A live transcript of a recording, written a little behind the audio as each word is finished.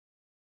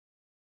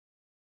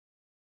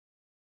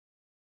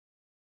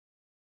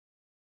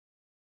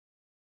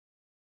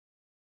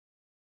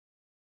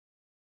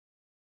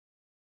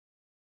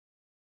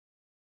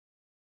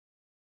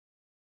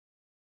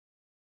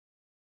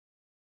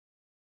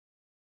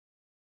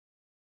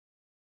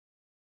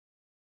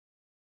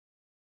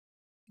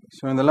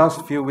So in the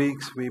last few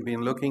weeks, we've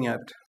been looking at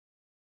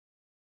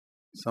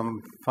some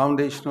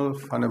foundational,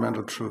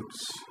 fundamental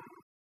truths.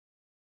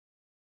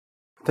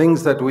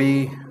 Things that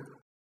we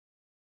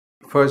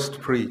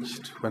first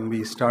preached when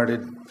we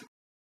started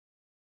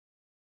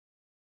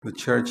the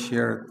church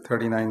here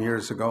 39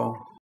 years ago,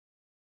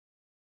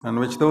 and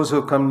which those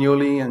who come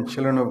newly and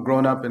children who have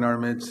grown up in our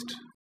midst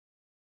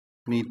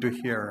need to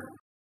hear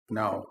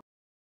now.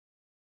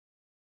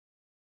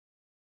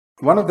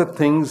 One of the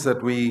things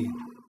that we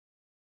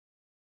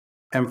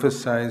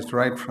emphasized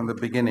right from the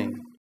beginning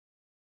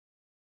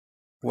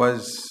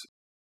was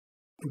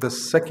the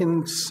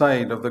second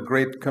side of the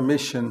Great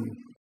Commission,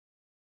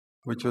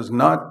 which was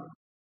not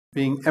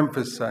being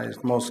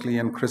emphasized mostly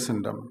in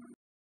Christendom.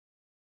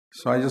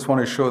 So I just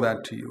want to show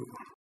that to you.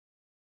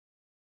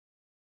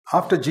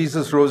 After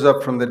Jesus rose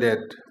up from the dead,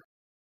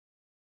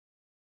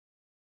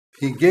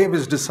 he gave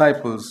his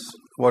disciples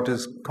what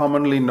is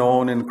commonly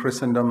known in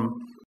Christendom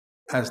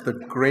as the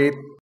Great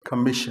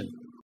Commission.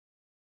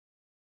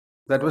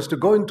 That was to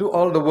go into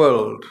all the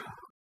world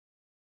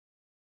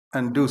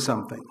and do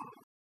something.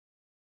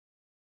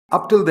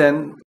 Up till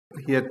then,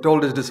 he had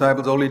told his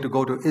disciples only to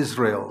go to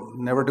Israel,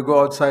 never to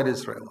go outside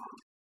Israel.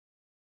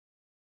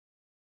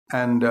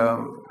 And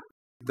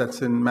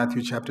that's in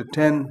Matthew chapter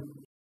 10.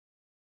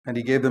 And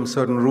he gave them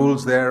certain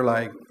rules there,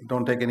 like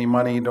don't take any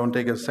money, don't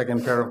take a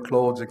second pair of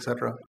clothes,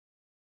 etc.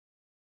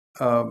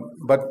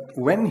 But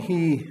when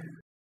he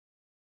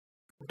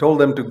told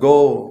them to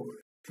go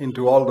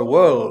into all the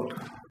world,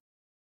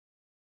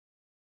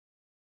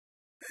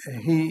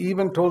 he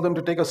even told them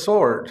to take a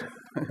sword.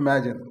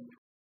 Imagine.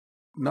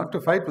 Not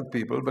to fight with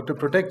people, but to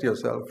protect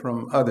yourself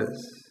from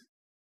others.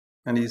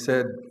 And he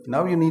said,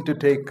 now you need to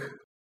take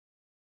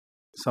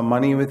some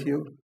money with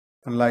you,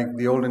 unlike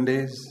the olden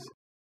days.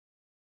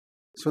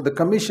 So the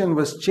commission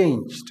was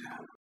changed.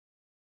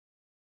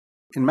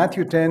 In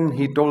Matthew 10,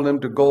 he told them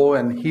to go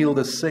and heal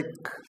the sick,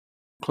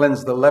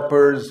 cleanse the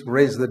lepers,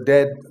 raise the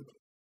dead.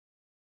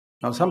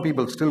 Now, some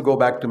people still go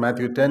back to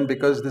Matthew 10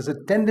 because there's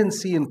a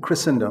tendency in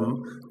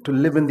Christendom to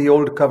live in the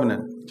old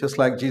covenant. Just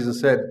like Jesus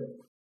said,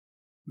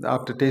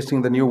 after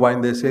tasting the new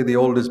wine, they say the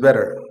old is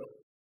better.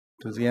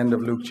 It was the end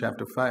of Luke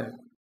chapter 5.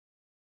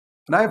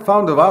 And I have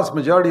found the vast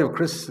majority of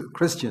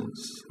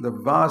Christians, the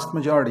vast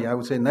majority, I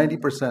would say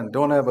 90%,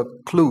 don't have a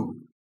clue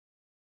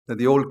that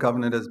the old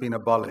covenant has been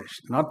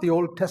abolished. Not the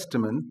Old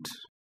Testament,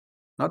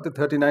 not the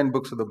 39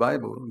 books of the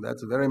Bible,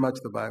 that's very much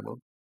the Bible,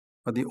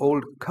 but the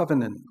old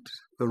covenant,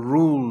 the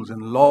rules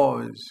and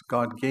laws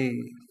God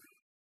gave,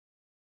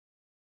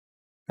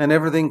 and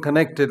everything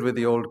connected with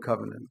the old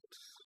covenant.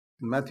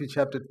 Matthew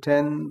chapter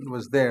 10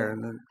 was there.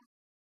 And then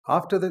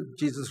after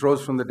Jesus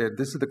rose from the dead,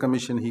 this is the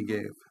commission he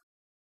gave.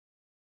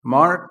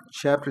 Mark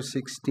chapter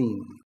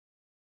 16.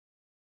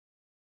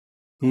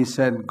 He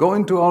said, go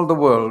into all the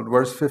world,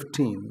 verse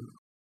 15,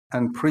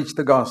 and preach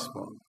the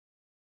gospel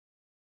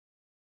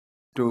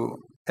to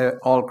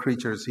all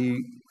creatures.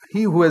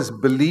 He who has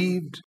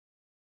believed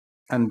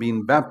and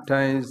been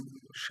baptized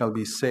shall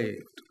be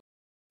saved.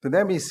 So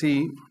there we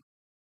see,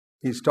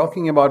 he's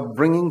talking about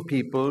bringing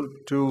people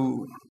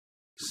to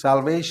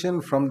salvation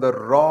from the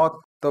wrath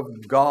of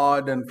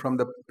God and from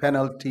the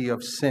penalty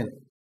of sin.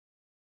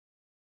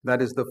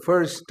 That is the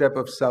first step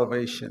of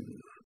salvation.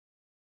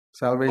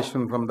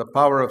 Salvation from the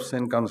power of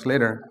sin comes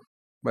later,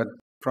 but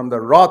from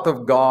the wrath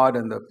of God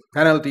and the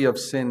penalty of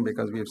sin,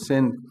 because we have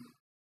sinned,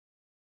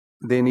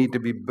 they need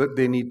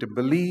to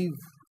believe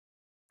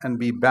and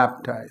be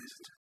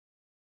baptized.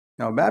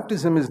 Now,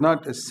 baptism is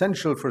not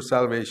essential for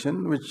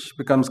salvation, which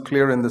becomes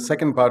clear in the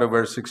second part of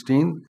verse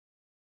 16.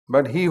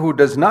 But he who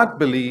does not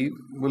believe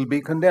will be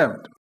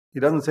condemned. He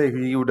doesn't say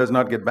he who does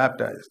not get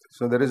baptized.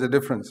 So there is a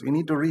difference. We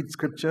need to read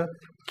scripture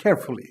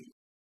carefully.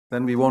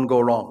 Then we won't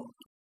go wrong.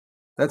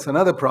 That's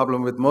another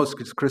problem with most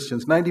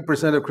Christians.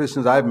 90% of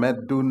Christians I've met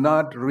do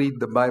not read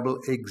the Bible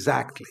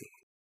exactly.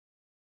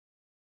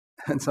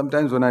 And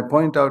sometimes when I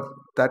point out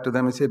that to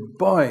them, I say,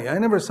 boy, I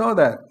never saw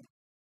that.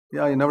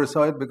 Yeah, you never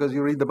saw it because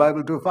you read the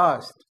Bible too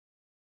fast.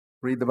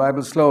 Read the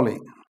Bible slowly.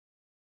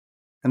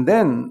 And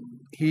then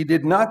he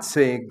did not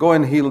say, go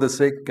and heal the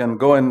sick and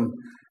go and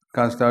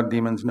cast out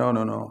demons.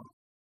 No.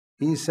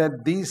 He said,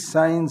 these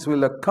signs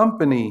will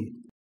accompany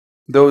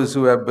those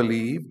who have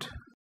believed.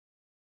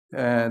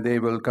 They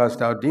will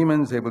cast out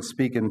demons. They will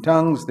speak in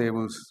tongues. They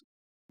will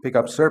pick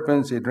up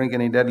serpents. They drink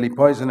any deadly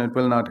poison. It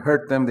will not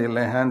hurt them. They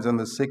lay hands on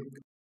the sick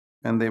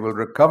and they will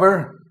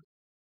recover.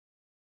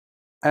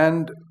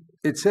 And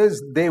it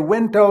says they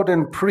went out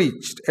and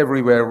preached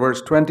everywhere.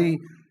 Verse 20.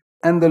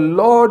 And the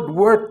Lord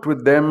worked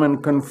with them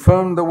and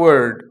confirmed the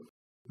word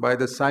by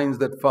the signs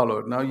that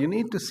followed. Now you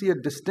need to see a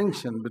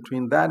distinction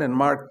between that and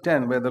Mark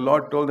 10, where the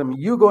Lord told them,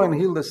 you go and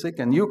heal the sick,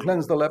 and you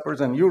cleanse the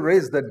lepers, and you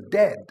raise the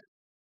dead.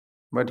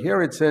 But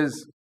here it says,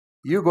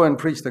 you go and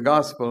preach the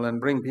gospel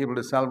and bring people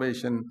to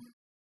salvation,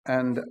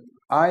 and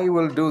I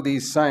will do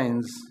these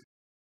signs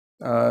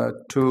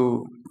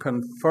to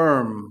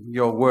confirm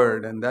your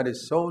word. And that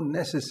is so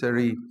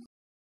necessary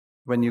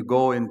when you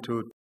go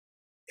into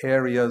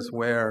areas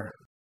where,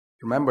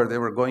 remember, they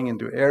were going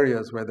into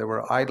areas where there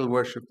were idol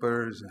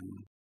worshippers and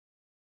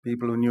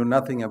people who knew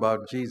nothing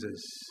about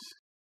Jesus.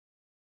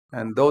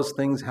 And those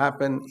things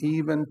happen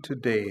even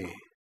today.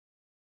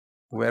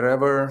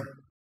 Wherever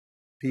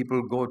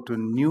people go to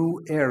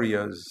new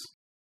areas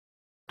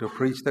to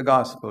preach the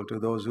gospel to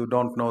those who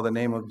don't know the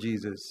name of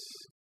Jesus,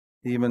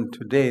 even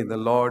today the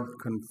Lord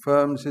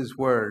confirms His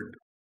word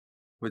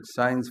with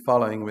signs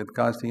following, with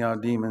casting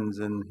out demons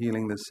and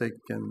healing the sick,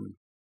 and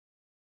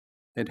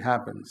it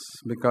happens.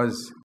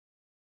 Because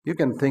you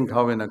can think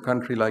how in a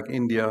country like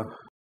India,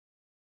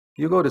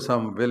 you go to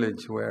some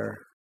village where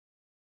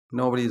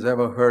nobody's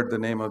ever heard the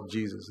name of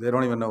Jesus. They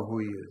don't even know who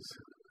He is.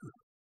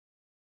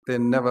 They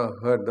never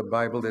heard the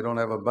Bible. They don't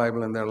have a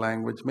Bible in their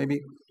language. Maybe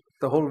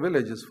the whole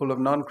village is full of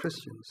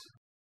non-Christians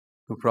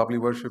who probably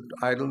worshipped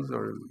idols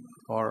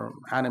or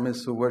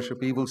animists who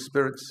worship evil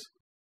spirits.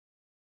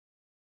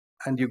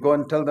 And you go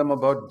and tell them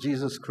about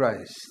Jesus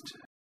Christ.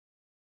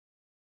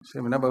 You say,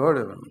 we've never heard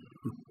of Him.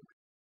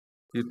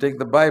 You take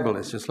the Bible,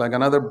 it's just like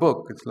another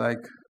book. It's like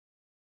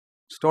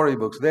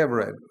storybooks they've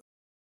read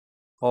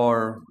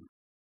or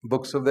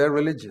books of their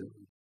religion.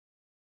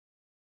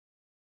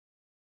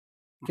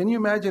 Can you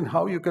imagine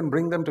how you can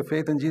bring them to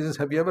faith in Jesus?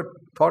 Have you ever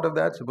thought of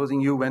that?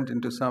 Supposing you went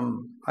into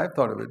I've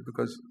thought of it,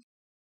 because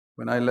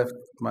when I left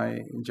my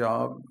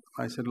job,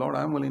 I said, Lord,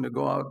 I'm willing to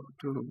go out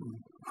to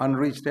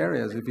unreached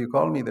areas if you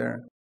call me there.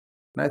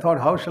 And I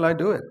thought, how shall I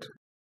do it?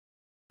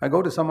 I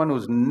go to someone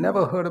who's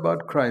never heard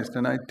about Christ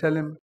and I tell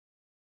him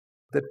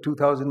that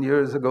 2,000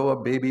 years ago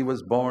a baby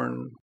was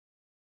born.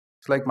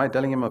 It's like my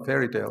telling him a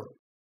fairy tale.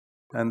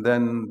 And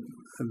then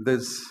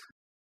this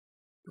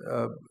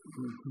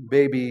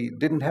baby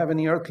didn't have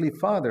any earthly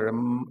father.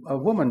 A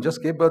woman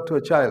just gave birth to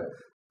a child.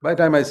 By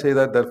the time I say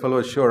that, that fellow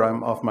is sure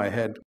I'm off my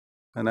head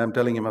and I'm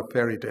telling him a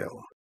fairy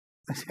tale.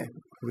 I say,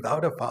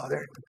 without a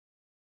father?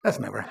 That's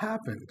never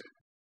happened.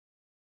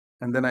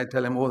 And then I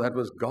tell him, oh, that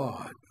was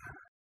God.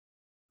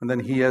 And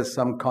then he has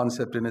some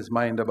concept in his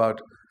mind about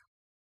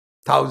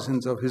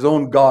thousands of his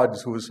own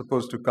gods who were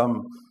supposed to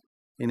come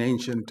in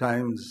ancient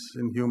times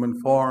in human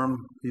form.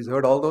 He's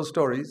heard all those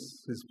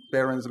stories. His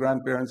parents,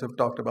 grandparents have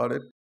talked about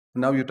it.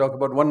 Now you talk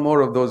about one more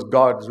of those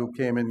gods who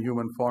came in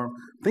human form.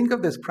 Think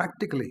of this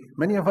practically.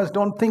 Many of us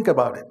don't think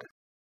about it.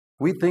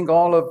 We think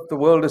all of the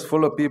world is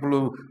full of people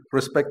who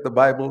respect the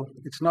Bible.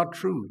 It's not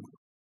true.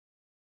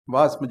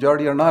 Vast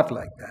majority are not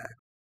like that.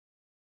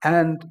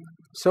 And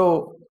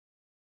so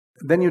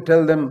then you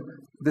tell them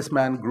this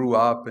man grew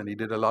up and he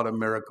did a lot of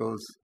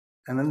miracles,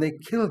 and then they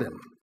killed him.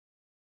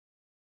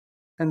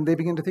 And they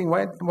begin to think,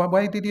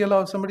 why did he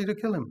allow somebody to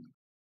kill him?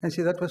 And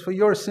say, that was for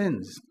your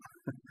sins.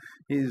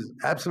 He's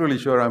absolutely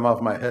sure I'm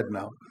off my head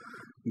now.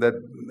 That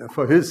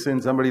for his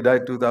sin, somebody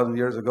died 2,000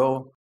 years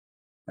ago.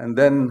 And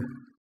then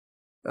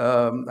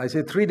I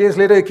say, 3 days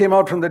later, he came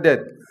out from the dead.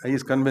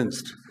 He's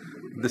convinced.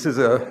 This is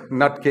a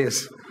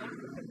nutcase.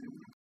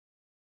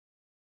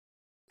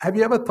 Have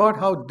you ever thought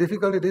how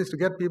difficult it is to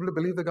get people to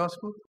believe the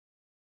gospel?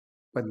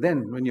 But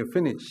then, when you're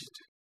finished,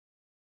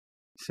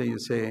 you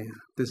say,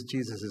 this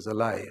Jesus is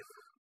alive.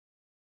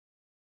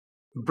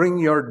 Bring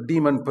your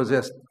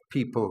demon-possessed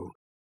people,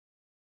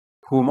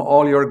 whom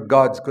all your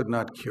gods could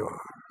not cure.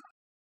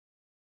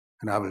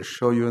 And I will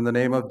show you in the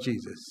name of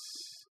Jesus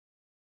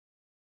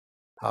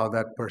how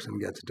that person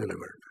gets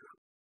delivered.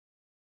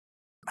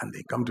 And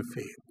they come to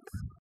faith.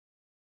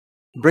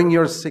 Bring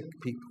your sick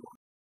people.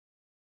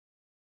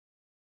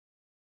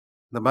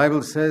 The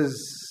Bible says,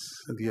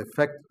 the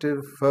effective,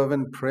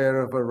 fervent prayer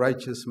of a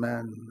righteous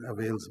man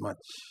avails much.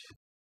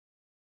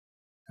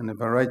 And if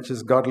a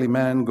righteous, godly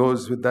man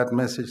goes with that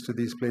message to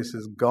these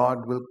places, God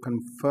will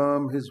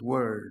confirm His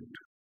word.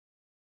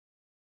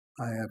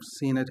 I have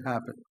seen it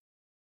happen.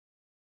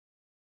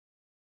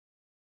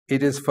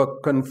 It is for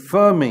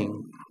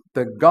confirming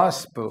the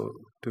gospel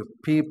to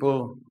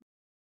people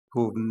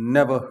who've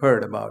never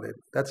heard about it.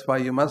 That's why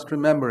you must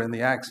remember in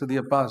the Acts of the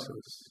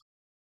Apostles,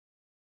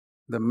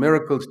 the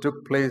miracles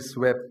took place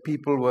where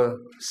people were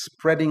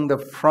spreading the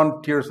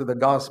frontiers of the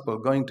gospel,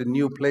 going to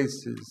new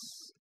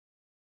places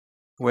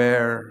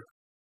where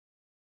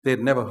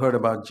they'd never heard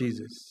about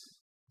Jesus.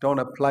 Don't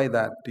apply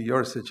that to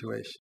your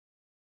situation.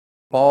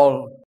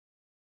 Paul,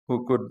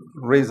 who could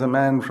raise a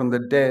man from the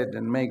dead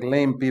and make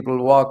lame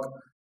people walk,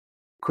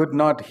 could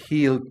not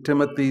heal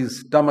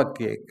Timothy's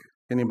stomachache.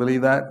 Can you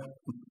believe that?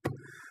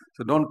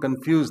 So don't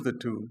confuse the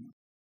two.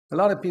 A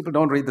lot of people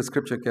don't read the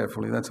scripture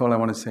carefully. That's all I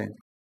want to say.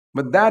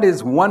 But that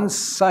is one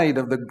side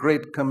of the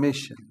Great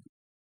Commission.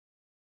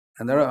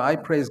 And I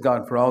praise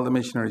God for all the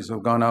missionaries who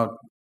have gone out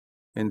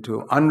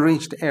into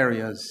unreached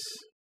areas,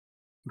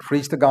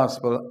 preached the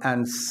gospel,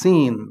 and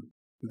seen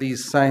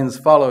these signs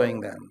following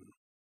them.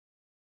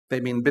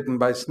 They've been bitten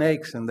by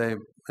snakes and they've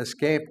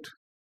escaped.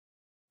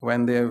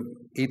 When they've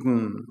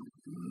eaten,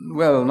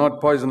 well,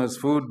 not poisonous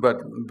food, but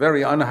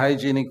very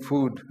unhygienic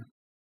food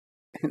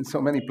in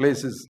so many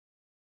places,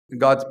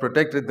 God's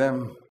protected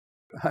them.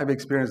 I've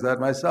experienced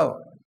that myself.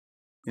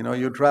 You know,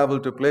 you travel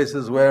to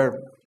places where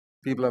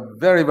people are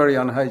very, very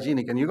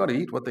unhygienic, and you got to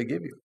eat what they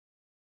give you.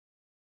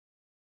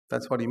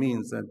 That's what He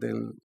means, that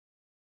they'll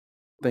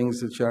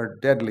things which are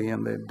deadly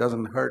and it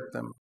doesn't hurt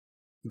them.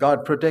 God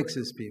protects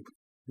His people.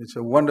 It's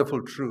a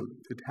wonderful truth.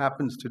 It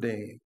happens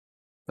today.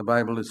 The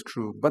Bible is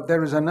true. But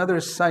there is another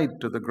side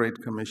to the Great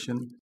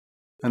Commission,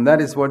 and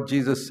that is what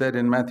Jesus said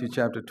in Matthew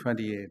chapter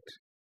 28.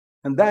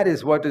 And that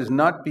is what is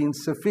not being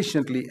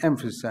sufficiently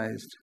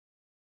emphasized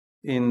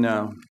in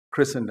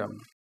Christendom.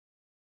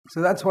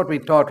 So that's what we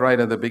taught right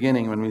at the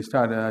beginning when we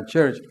started our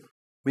church.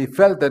 We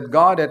felt that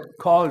God had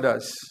called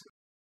us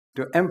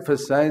to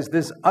emphasize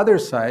this other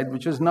side,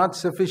 which was not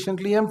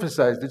sufficiently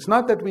emphasized. It's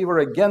not that we were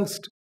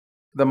against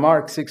the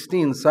Mark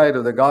 16 side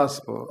of the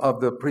gospel, of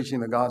the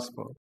preaching the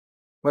gospel.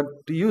 But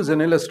to use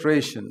an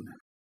illustration,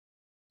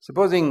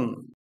 supposing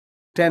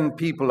 10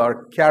 people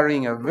are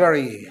carrying a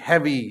very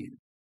heavy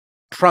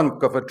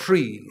trunk of a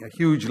tree, a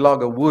huge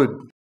log of wood,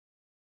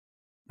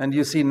 and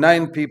you see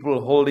 9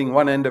 people holding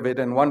one end of it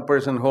and one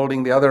person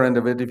holding the other end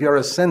of it. If you're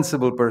a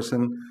sensible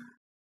person,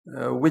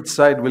 which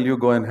side will you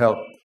go and help?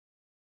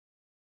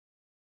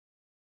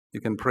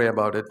 You can pray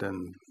about it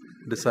and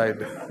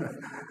decide.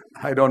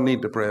 I don't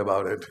need to pray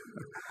about it.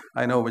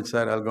 I know which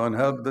side I'll go and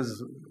help.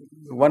 There's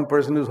one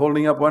person who's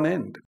holding up one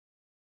end.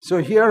 So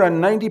here are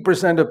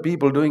 90% of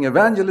people doing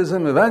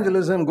evangelism,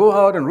 go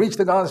out and reach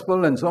the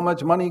gospel, and so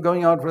much money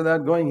going out for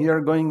that, going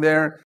here, going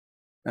there,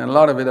 and a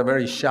lot of it are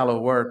very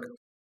shallow work.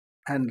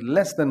 And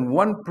less than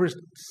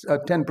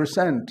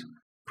 10%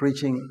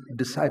 preaching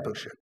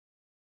discipleship.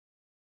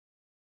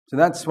 So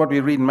that's what we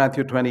read in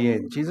Matthew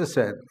 28. Jesus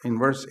said in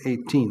verse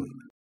 18,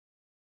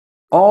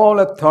 all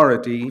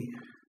authority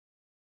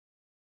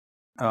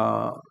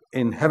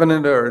in heaven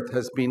and earth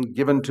has been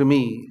given to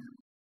me.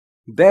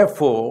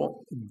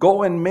 Therefore,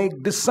 go and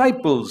make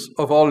disciples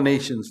of all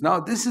nations. Now,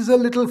 this is a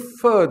little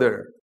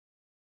further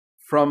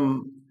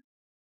from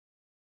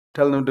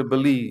tell them to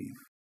believe.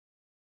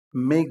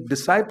 Make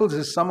disciples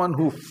is someone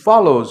who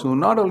follows, who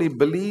not only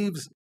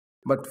believes,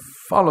 but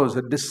follows.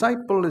 A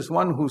disciple is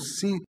one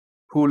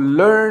who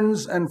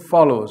learns and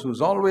follows,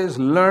 who's always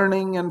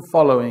learning and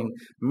following.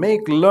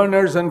 Make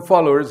learners and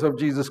followers of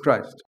Jesus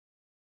Christ.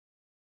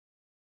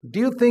 Do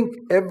you think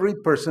every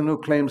person who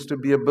claims to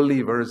be a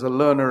believer is a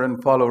learner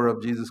and follower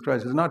of Jesus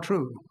Christ? It's not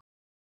true.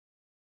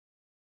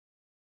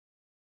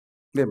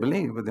 They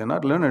believe, but they're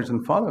not learners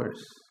and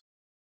followers.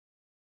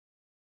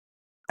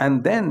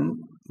 And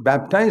then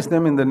baptize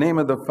them in the name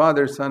of the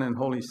Father, Son, and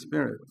Holy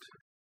Spirit.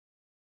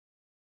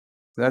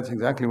 That's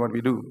exactly what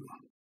we do.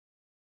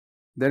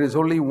 There is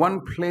only one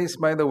place,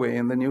 by the way,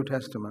 in the New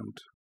Testament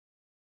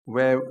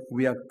where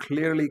we are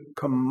clearly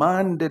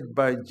commanded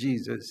by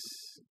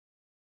Jesus,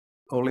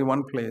 only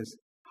one place,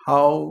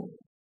 how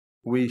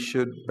we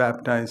should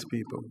baptize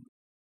people.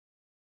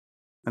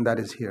 And that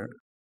is here.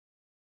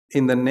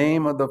 In the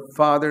name of the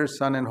Father,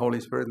 Son, and Holy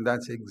Spirit, and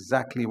that's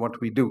exactly what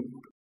we do.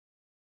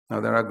 Now,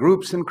 there are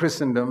groups in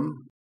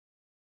Christendom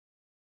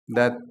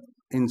that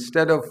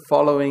instead of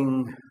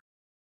following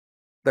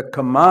the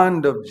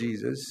command of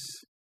Jesus,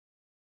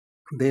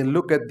 they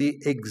look at the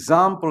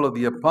example of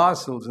the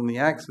apostles in the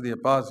Acts of the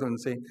Apostles and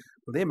say,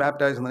 well, they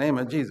baptize in the name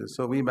of Jesus,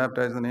 so we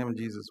baptize in the name of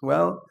Jesus.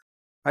 Well,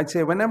 I'd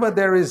say whenever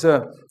there is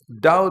a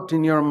doubt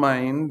in your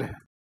mind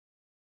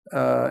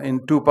in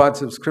 2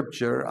 parts of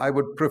Scripture, I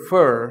would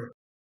prefer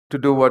to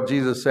do what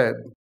Jesus said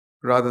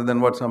rather than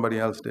what somebody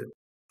else did.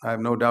 I have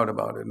no doubt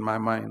about it in my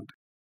mind.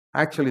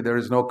 Actually, there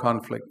is no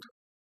conflict.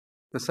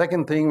 The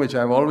second thing which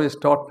I've always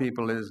taught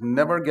people is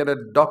never get a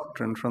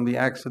doctrine from the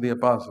Acts of the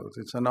Apostles.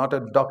 It's not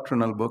a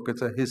doctrinal book,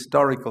 it's a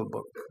historical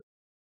book.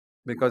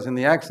 Because in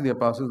the Acts of the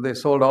Apostles, they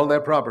sold all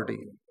their property,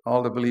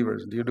 all the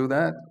believers. Do you do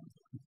that?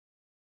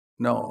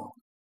 No.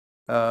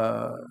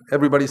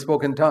 Everybody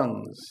spoke in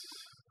tongues.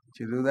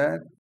 Did you do that?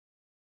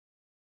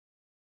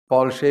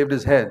 Paul shaved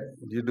his head.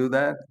 Did you do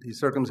that? He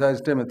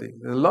circumcised Timothy.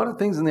 There's a lot of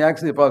things in the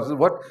Acts of the Apostles.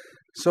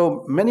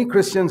 So many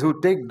Christians who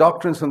take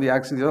doctrines from the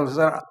Acts of the Apostles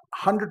are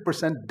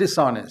 100%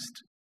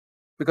 dishonest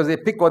because they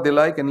pick what they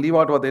like and leave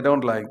out what they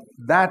don't like.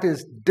 That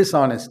is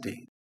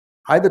dishonesty.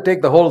 Either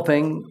take the whole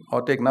thing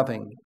or take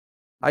nothing.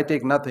 I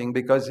take nothing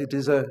because it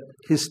is a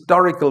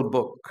historical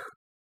book.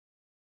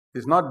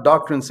 It's not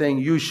doctrine saying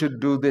you should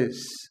do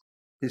this.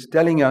 It's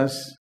telling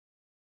us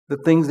the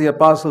things the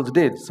apostles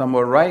did. Some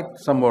were right,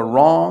 some were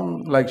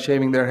wrong, like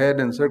shaving their head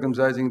and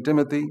circumcising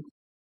Timothy.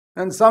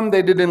 And some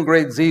they did in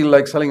great zeal,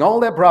 like selling all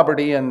their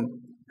property and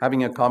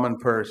having a common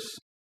purse.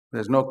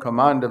 There's no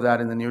command of that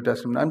in the New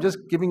Testament. I'm just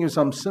giving you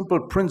some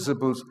simple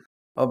principles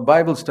of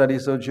Bible study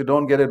so that you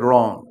don't get it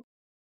wrong.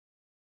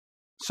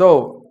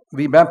 So,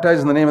 we baptize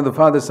in the name of the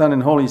Father, Son,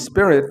 and Holy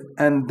Spirit.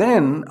 And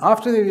then,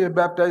 after we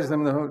baptize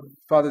them in the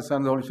Father, Son,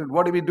 and the Holy Spirit,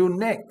 what do we do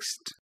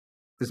next?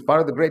 This is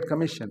part of the Great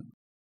Commission.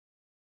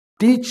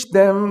 Teach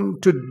them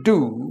to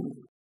do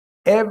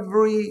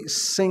every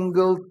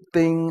single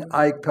thing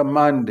I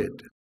commanded.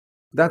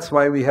 That's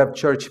why we have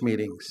church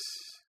meetings.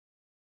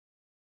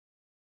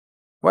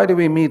 Why do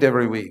we meet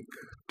every week?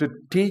 To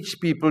teach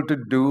people to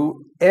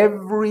do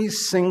every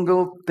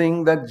single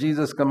thing that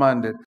Jesus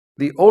commanded.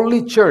 The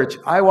only church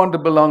I want to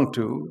belong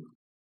to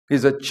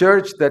is a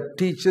church that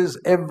teaches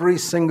every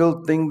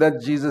single thing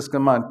that Jesus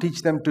commanded.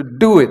 Teach them to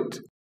do it.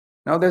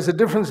 Now there's a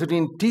difference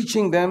between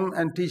teaching them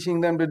and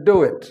teaching them to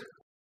do it.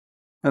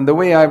 And the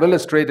way I've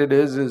illustrated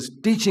is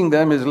teaching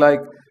them is like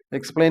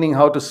explaining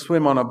how to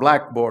swim on a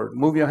blackboard.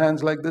 Move your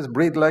hands like this,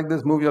 breathe like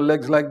this, move your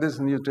legs like this,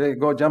 and you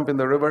go jump in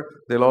the river,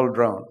 they'll all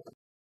drown.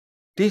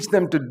 Teach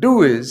them to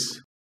do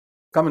is,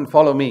 come and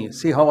follow me.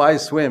 See how I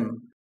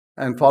swim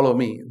and follow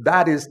me.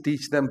 That is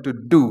teach them to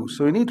do.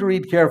 So you need to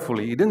read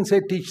carefully. He didn't say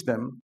teach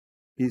them.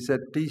 He said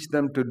teach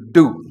them to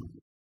do.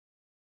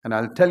 And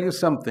I'll tell you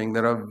something.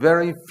 There are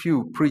very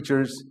few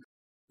preachers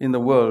in the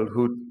world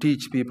who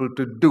teach people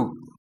to do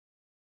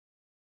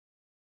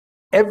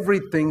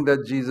everything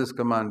that Jesus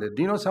commanded.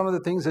 Do you know some of the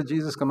things that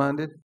Jesus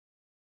commanded?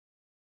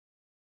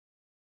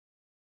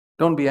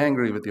 Don't be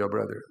angry with your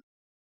brother.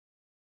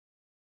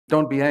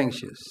 Don't be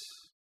anxious.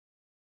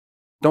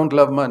 Don't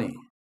love money.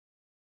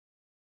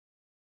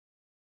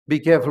 Be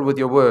careful with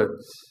your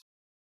words.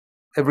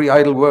 Every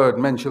idle word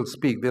men shall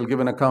speak, they'll give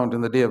an account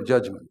in the day of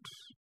judgment.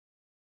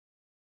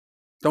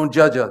 Don't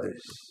judge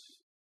others.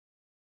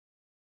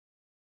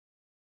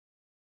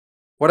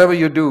 Whatever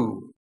you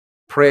do,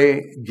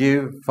 pray,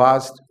 give,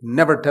 fast,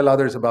 never tell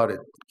others about it.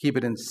 Keep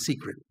it in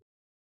secret.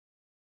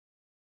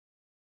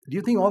 Do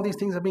you think all these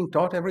things are being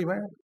taught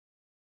everywhere?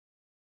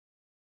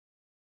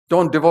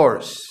 Don't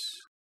divorce.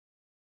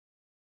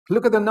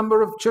 Look at the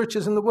number of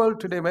churches in the world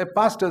today where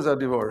pastors are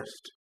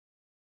divorced.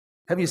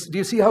 Do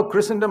you see how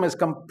Christendom has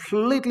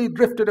completely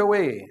drifted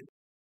away?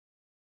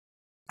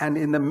 And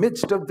in the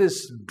midst of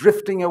this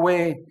drifting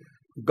away,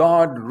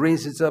 God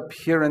raises up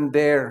here and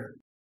there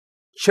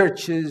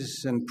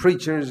churches and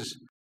preachers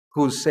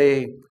who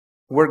say,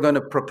 we're going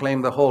to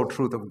proclaim the whole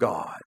truth of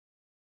God.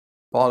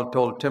 Paul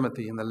told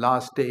Timothy, in the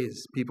last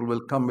days, people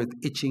will come with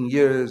itching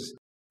ears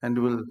and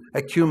will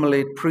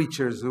accumulate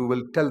preachers who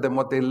will tell them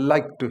what they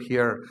like to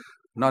hear,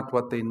 not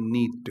what they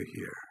need to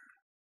hear.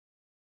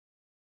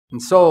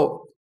 And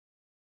so,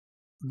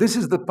 this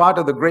is the part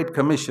of the Great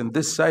Commission,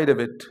 this side of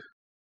it,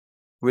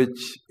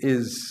 which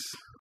is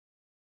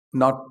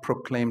not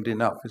proclaimed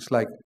enough. It's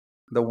like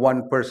the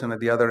one person at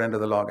the other end of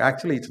the log.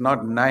 Actually, it's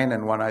not 9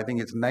 and 1. I think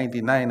it's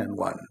 99 and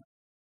 1.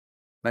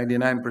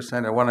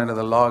 99% at one end of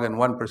the log and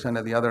 1%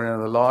 at the other end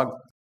of the log.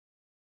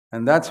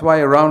 And that's why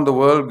around the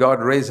world,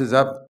 God raises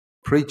up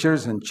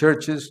preachers and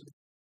churches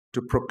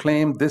to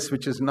proclaim this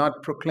which is not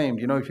proclaimed.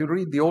 You know, if you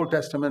read the Old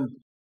Testament,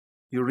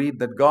 you read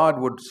that God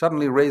would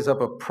suddenly raise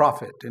up a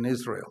prophet in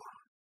Israel.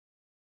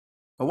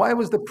 Why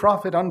was the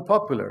prophet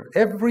unpopular?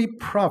 Every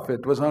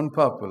prophet was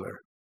unpopular.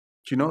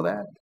 Do you know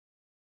that?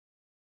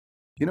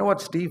 You know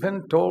what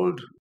Stephen told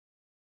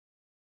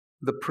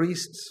the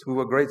priests who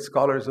were great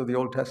scholars of the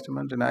Old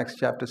Testament in Acts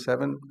chapter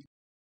 7?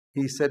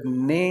 He said,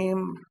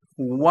 name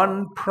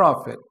one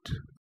prophet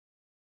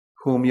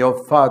whom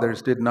your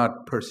fathers did not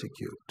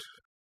persecute.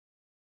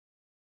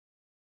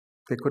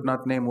 They could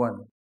not name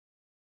one.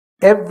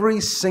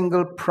 Every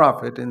single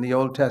prophet in the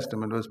Old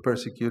Testament was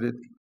persecuted.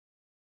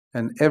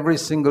 And every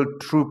single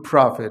true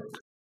prophet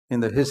in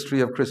the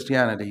history of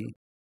Christianity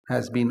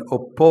has been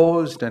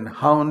opposed and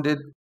hounded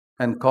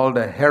and called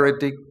a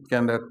heretic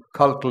and a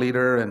cult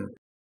leader and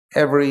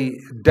every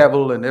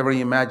devil and every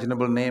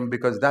imaginable name,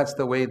 because that's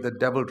the way the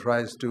devil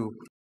tries to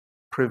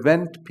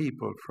prevent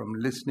people from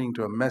listening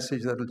to a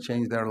message that will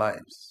change their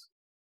lives.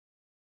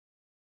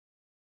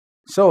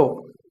 So,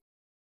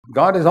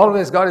 God has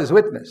always got his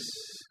witness.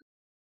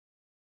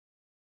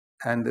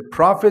 And the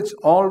prophets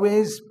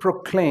always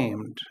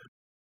proclaimed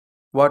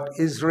what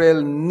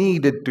Israel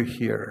needed to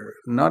hear,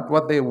 not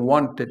what they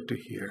wanted to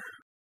hear.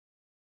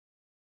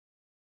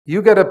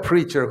 You get a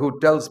preacher who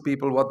tells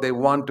people what they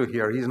want to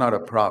hear, he's not a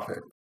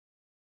prophet.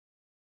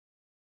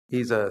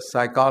 He's a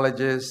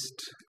psychologist,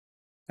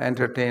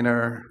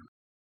 entertainer,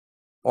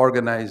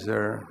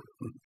 organizer,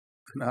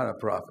 not a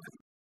prophet.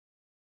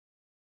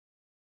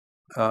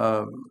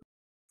 A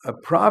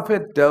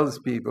prophet tells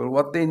people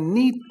what they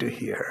need to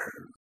hear,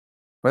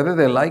 whether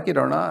they like it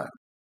or not,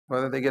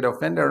 whether they get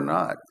offended or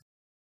not,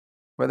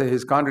 whether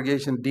his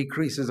congregation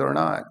decreases or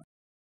not.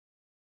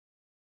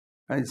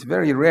 And it's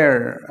very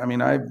rare. I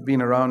mean, I've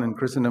been around in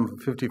Christendom for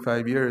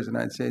 55 years, and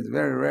I'd say it's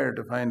very rare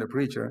to find a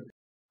preacher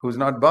who's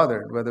not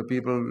bothered whether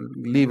people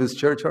leave his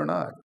church or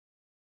not.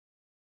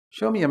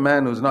 Show me a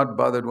man who's not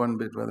bothered one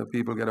bit whether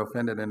people get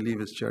offended and leave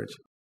his church.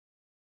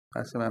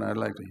 That's the man I'd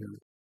like to hear.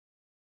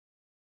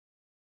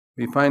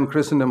 We find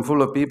Christendom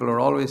full of people who are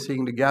always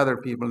seeking to gather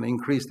people and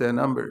increase their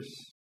numbers.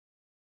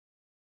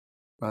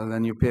 Well,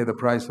 then you pay the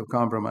price of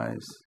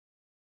compromise.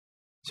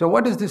 So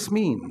what does this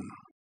mean?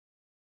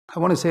 I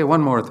want to say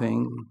one more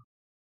thing,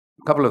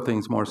 a couple of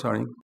things more,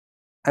 sorry.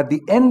 At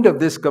the end of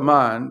this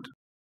command,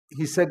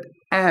 he said,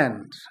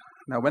 and.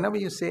 Now, whenever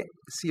you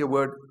see a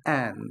word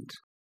and,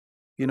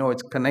 you know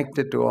it's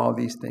connected to all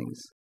these things.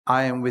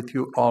 I am with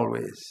you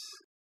always.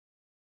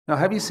 Now,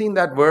 have you seen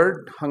that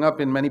word hung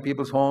up in many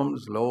people's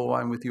homes? Lo,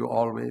 I'm with you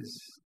always.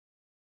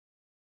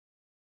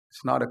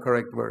 It's not a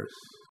correct verse.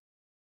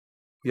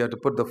 You have to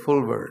put the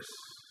full verse.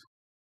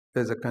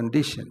 There's a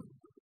condition.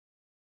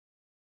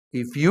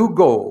 If you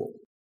go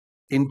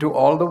into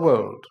all the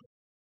world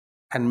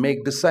and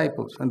make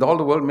disciples, and all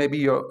the world may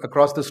be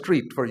across the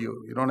street for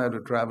you. You don't have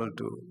to travel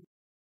to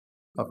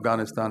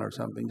Afghanistan or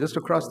something, just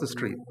across the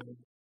street.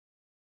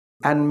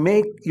 and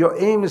your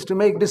aim is to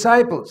make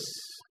disciples.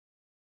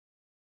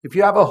 If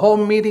you have a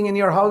home meeting in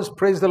your house,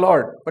 praise the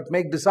Lord, but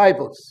make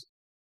disciples.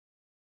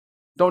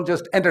 Don't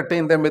just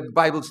entertain them with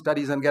Bible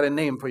studies and get a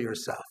name for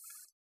yourself.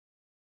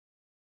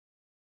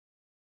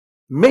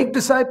 Make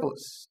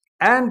disciples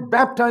and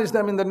baptize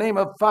them in the name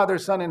of Father,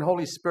 Son, and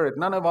Holy Spirit.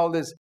 None of all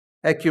this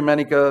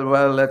ecumenical,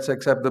 well, let's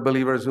accept the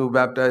believers who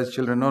baptize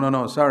children.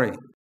 No, sorry.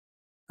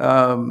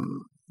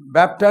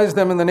 Baptize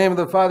them in the name of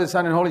the Father,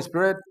 Son, and Holy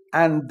Spirit,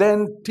 and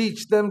then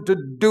teach them to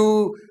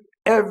do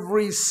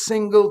every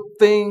single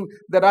thing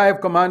that I have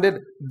commanded.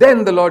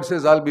 Then the Lord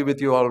says, I'll be with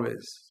you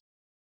always.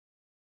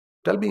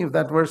 Tell me if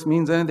that verse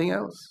means anything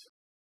else.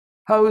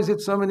 How is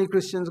it so many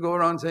Christians go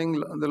around saying,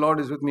 the Lord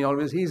is with me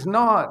always? He's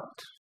not.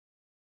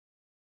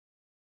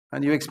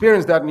 And you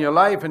experience that in your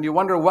life, and you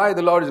wonder why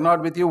the Lord is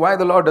not with you, why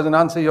the Lord doesn't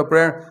answer your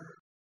prayer.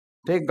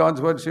 Take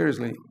God's word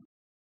seriously.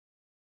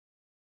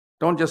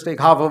 Don't just take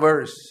half a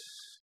verse.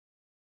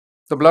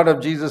 The blood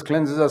of Jesus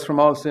cleanses us from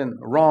all sin.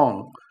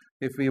 Wrong.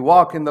 If we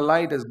walk in the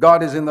light as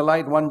God is in the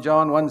light, 1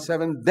 John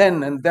 1:7,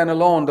 then and then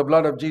alone the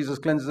blood of Jesus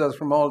cleanses us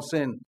from all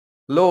sin.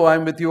 Lo,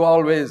 I'm with you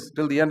always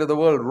till the end of the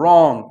world.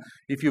 Wrong.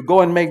 If you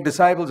go and make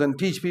disciples and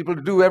teach people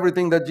to do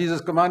everything that Jesus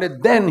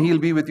commanded, then He'll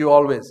be with you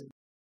always.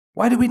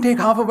 Why do we take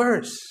half a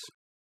verse?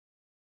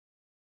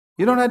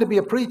 You don't have to be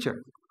a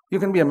preacher. You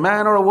can be a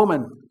man or a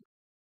woman.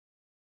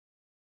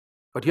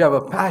 But you have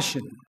a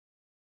passion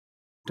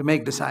to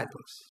make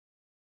disciples.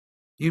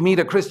 You meet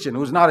a Christian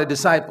who's not a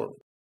disciple,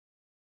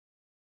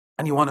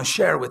 and you want to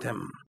share with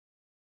him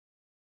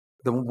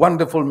the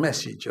wonderful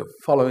message of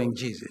following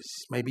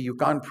Jesus. Maybe you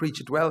can't preach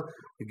it well.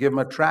 You give him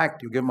a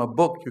tract, you give him a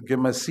book, you give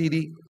him a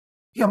CD.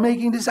 You're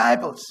making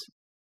disciples,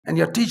 and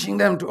you're teaching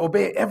them to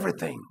obey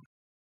everything.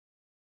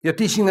 You're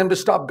teaching them to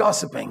stop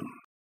gossiping.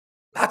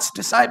 That's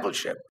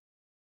discipleship.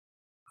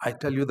 I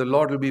tell you, the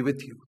Lord will be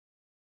with you.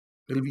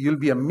 You'll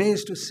be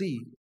amazed to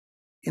see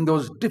in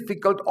those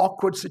difficult,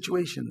 awkward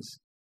situations,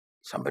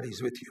 somebody's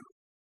with you.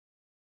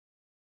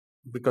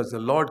 Because the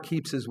Lord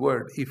keeps His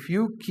word. If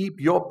you keep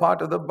your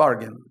part of the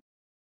bargain,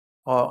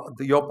 or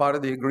your part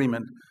of the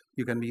agreement,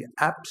 you can be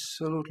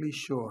absolutely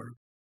sure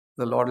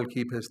the Lord will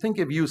keep His. Think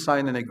if you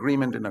sign an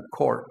agreement in a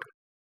court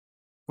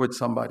with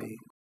somebody.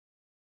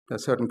 There are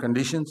certain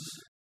conditions.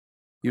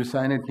 You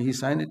sign it, he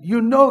signed it. You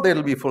know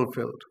they'll be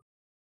fulfilled.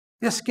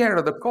 You're scared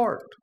of the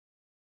court.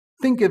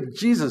 Think if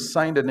Jesus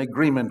signed an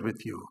agreement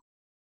with you.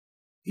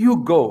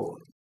 You go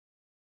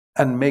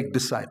and make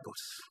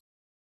disciples.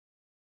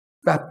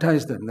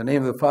 Baptize them in the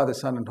name of the Father,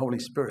 Son, and Holy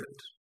Spirit.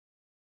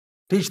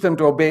 Teach them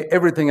to obey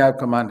everything I've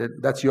commanded.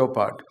 That's your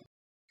part.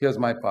 Here's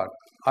my part.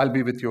 I'll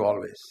be with you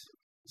always.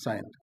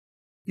 Signed.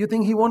 You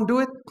think He won't do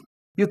it?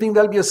 You think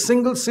there'll be a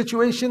single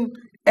situation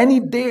any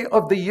day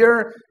of the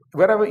year,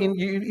 wherever,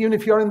 even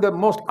if you're in the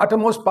most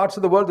uttermost parts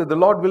of the world, that the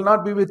Lord will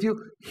not be with you?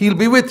 He'll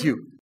be with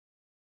you.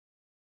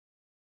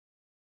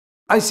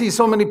 I see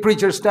so many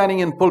preachers standing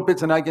in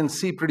pulpits, and I can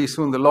see pretty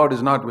soon the Lord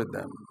is not with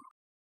them.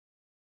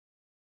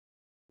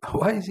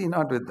 Why is He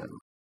not with them?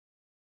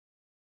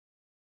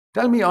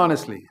 Tell me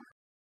honestly,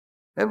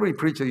 every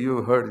preacher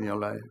you heard in your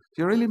life,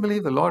 do you really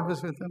believe the Lord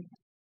was with them?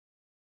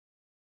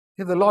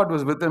 If the Lord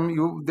was with them,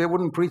 they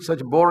wouldn't preach such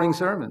boring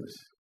sermons.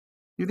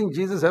 You think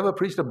Jesus ever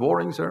preached a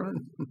boring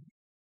sermon?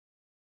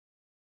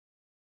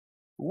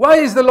 Why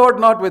is the Lord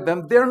not with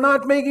them? They're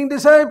not making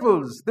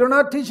disciples. They're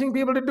not teaching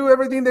people to do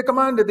everything they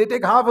commanded. They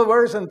take half a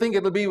verse and think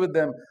it'll be with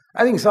them.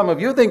 I think some of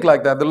you think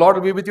like that. The Lord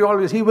will be with you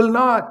always. He will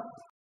not.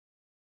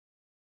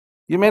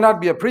 You may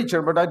not be a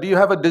preacher, but do you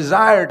have a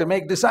desire to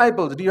make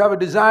disciples? Do you have a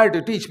desire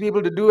to teach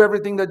people to do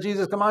everything that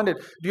Jesus commanded?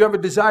 Do you have a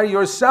desire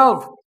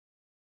yourself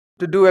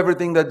to do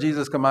everything that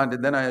Jesus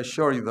commanded? Then I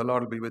assure you the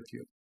Lord will be with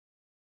you.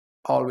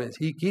 Always.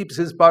 He keeps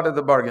His part of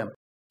the bargain.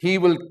 He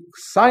will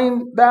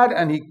sign that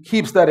and He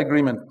keeps that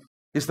agreement.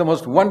 It's the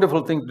most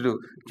wonderful thing to do.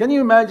 Can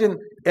you imagine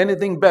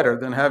anything better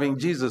than having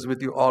Jesus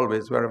with you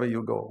always, wherever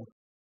you go?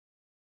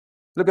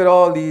 Look at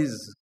all these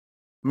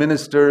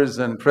ministers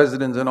and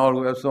presidents and all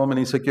who have so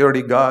many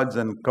security guards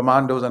and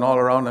commandos and all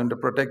around them to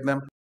protect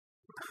them.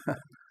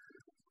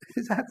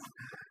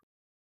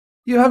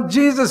 You have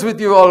Jesus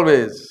with you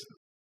always.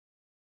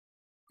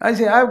 I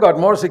say, I've got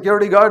more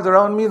security guards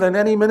around me than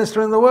any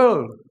minister in the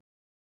world.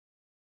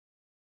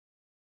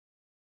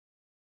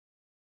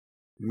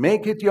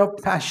 Make it your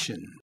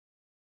passion.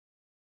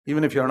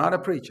 Even if you're not a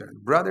preacher,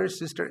 brother,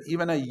 sister,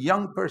 even a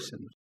young person.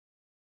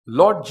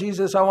 Lord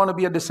Jesus, I want to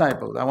be a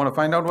disciple. I want to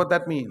find out what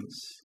that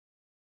means.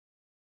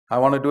 I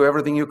want to do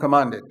everything You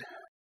commanded.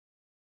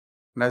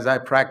 And as I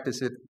practice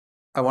it,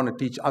 I want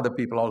to teach other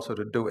people also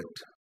to do it.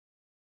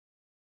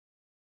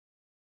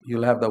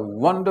 You'll have the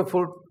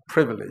wonderful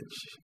privilege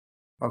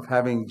of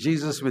having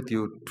Jesus with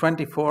you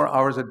 24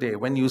 hours a day.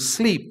 When you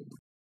sleep,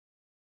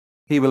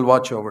 He will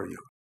watch over you.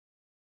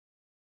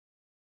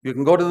 You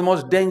can go to the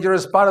most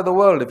dangerous part of the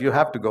world if you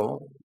have to go.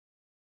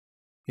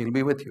 He'll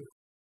be with you.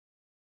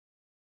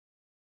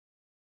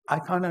 I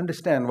can't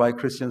understand why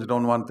Christians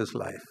don't want this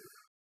life.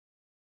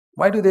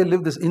 Why do they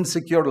live this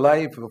insecure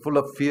life full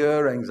of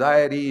fear,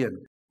 anxiety, and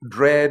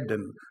dread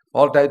and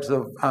all types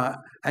of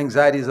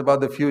anxieties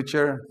about the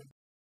future.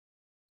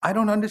 I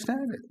don't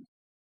understand it.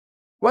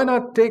 Why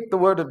not take the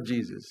word of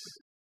Jesus?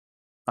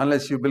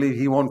 Unless you believe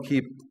he won't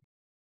keep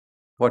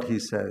what he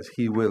says,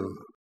 he will.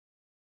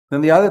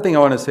 Then the other thing I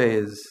want to say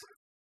is,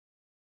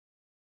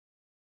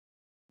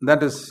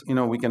 that is,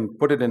 we can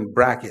put it in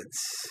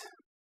brackets.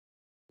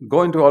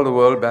 Go into all the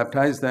world,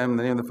 baptize them in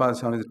the name of the Father,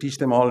 Son, and teach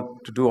them all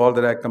to do all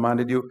that I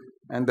commanded you.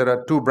 And there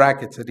are 2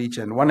 brackets at each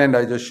end. One end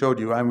I just showed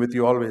you, I'm with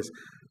you always.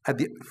 At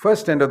the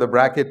first end of the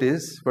bracket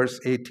is, verse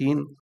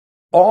 18,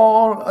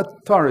 all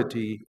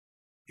authority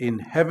in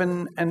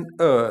heaven and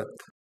earth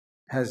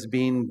has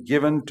been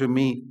given to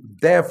me.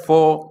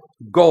 Therefore,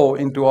 go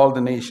into all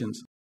the nations.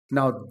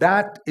 Now,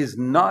 that is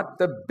not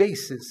the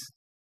basis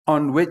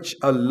on which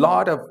a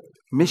lot of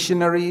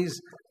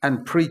missionaries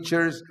and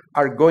preachers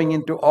are going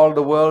into all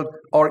the world,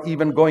 or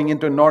even going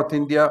into North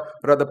India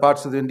or other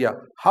parts of India.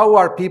 How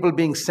are people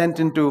being sent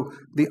into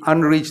the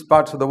unreached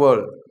parts of the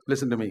world?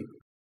 Listen to me.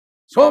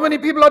 So many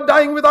people are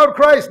dying without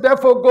Christ,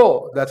 therefore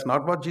go. That's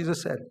not what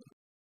Jesus said.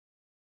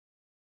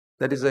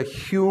 That is a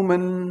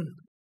human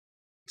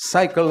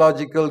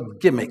psychological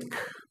gimmick.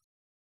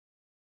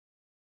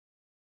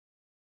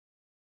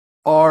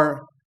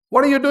 Or,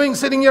 what are you doing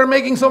sitting here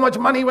making so much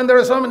money when there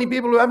are so many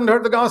people who haven't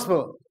heard the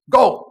gospel?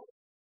 Go.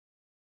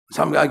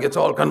 Some guy gets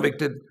all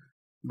convicted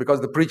because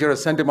the preacher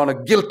has sent him on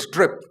a guilt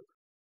trip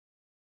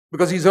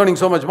because he's earning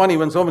so much money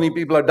when so many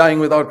people are dying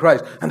without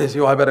Christ. And they say,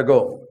 oh, I better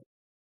go.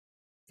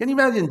 Can you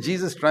imagine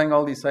Jesus trying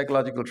all these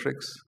psychological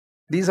tricks?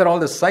 These are all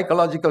the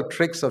psychological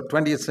tricks of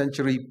 20th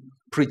century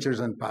preachers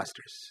and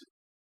pastors.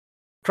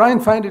 Try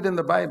and find it in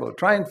the Bible.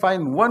 Try and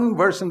find one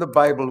verse in the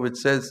Bible which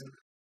says,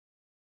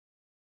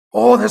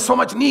 oh, there's so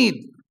much need.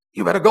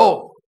 You better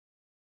go.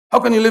 How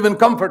can you live in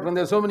comfort when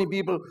there's so many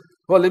people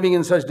who are living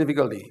in such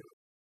difficulty?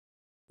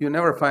 You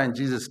never find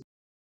Jesus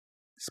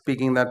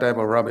speaking that type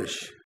of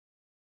rubbish.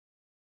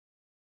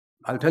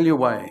 I'll tell you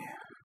why.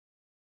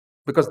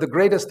 Because the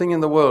greatest thing in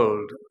the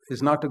world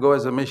is not to go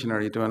as a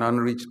missionary to an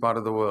unreached part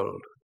of the world.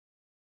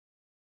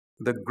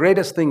 The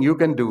greatest thing you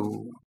can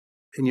do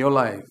in your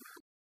life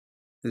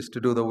is to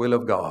do the will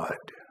of God.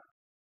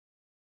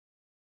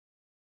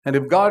 And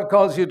if God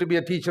calls you to be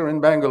a teacher in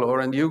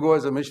Bangalore and you go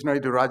as a missionary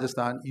to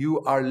Rajasthan,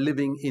 you are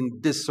living in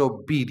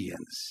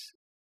disobedience.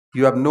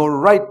 You have no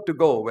right to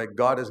go where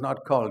God has not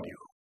called you.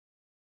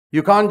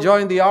 You can't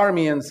join the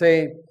army and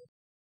say,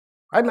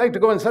 I'd like to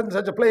go in such and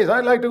such a place.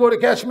 I'd like to go to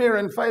Kashmir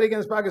and fight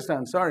against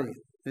Pakistan. Sorry.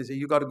 They say,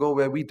 you got to go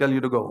where we tell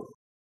you to go.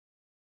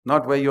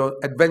 Not where your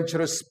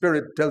adventurous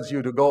spirit tells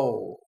you to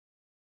go.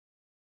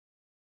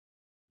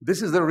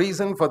 This is the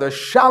reason for the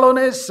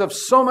shallowness of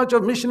so much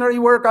of missionary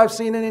work I've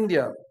seen in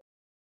India,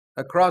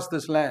 across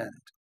this land.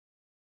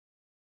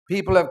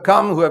 People have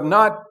come who have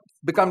not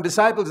become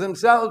disciples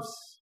themselves.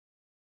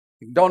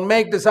 Don't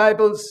make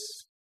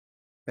disciples.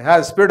 They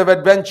have a spirit of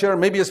adventure,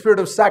 maybe a spirit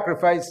of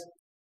sacrifice.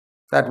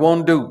 That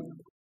won't do.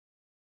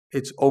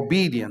 It's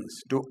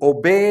obedience. To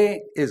obey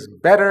is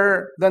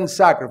better than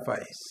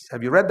sacrifice.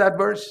 Have you read that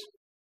verse?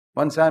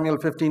 1 Samuel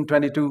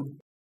 15:22.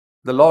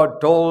 The Lord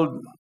told,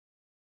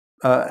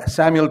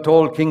 Samuel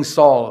told King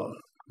Saul,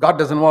 God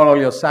doesn't want all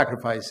your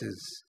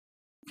sacrifices,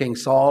 King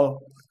Saul.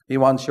 He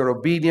wants your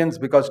obedience,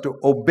 because to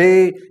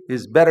obey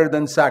is better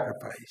than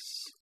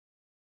sacrifice.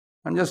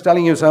 I'm just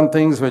telling you some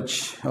things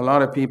which a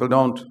lot of people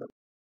don't.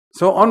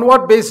 So on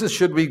what basis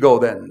should we go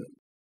then?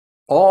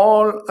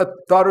 All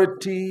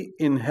authority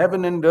in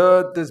heaven and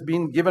earth has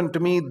been given to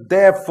me,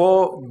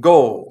 therefore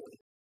go.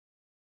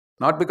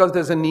 Not because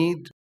there's a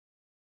need,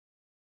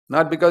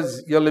 not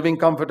because you're living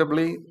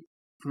comfortably,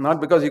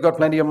 not because you got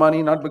plenty of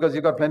money, not because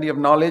you got plenty of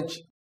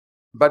knowledge,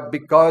 but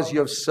because you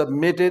have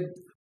submitted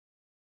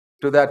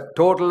to that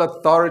total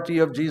authority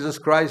of Jesus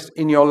Christ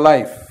in your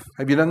life.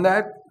 Have you done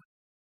that?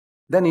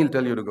 Then he'll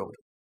tell you to go.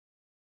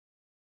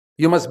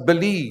 You must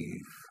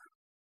believe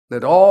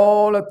that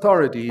all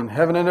authority in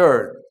heaven and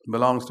earth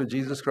belongs to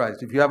Jesus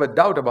Christ. If you have a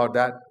doubt about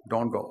that,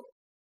 don't go.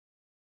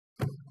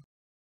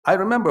 I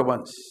remember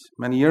once,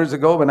 many years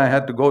ago, when I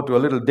had to go to a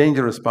little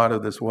dangerous part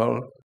of this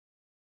world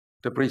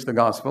to preach the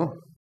gospel.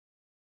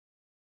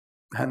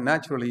 And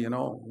naturally,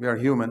 we are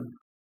human.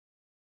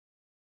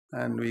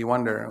 And we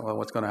wonder, well,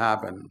 what's going to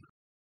happen?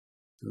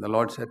 And the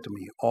Lord said to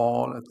me,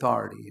 all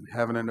authority in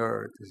heaven and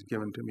earth is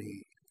given to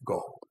me. Go.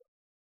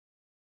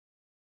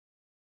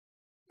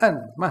 And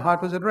my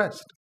heart was at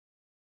rest.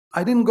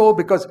 I didn't go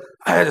because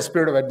I had a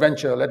spirit of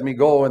adventure. Let me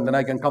go and then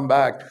I can come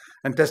back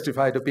and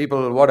testify to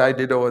people what I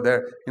did over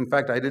there. In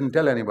fact, I didn't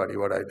tell anybody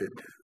what I did.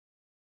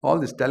 All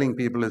this telling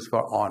people is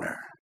for honor.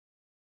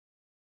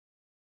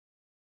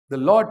 The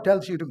Lord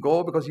tells you to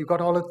go because you got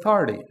all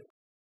authority.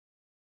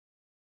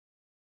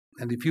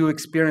 And if you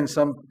experience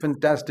some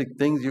fantastic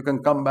things, you can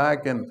come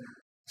back and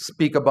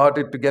speak about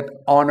it to get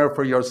honor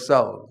for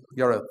yourself.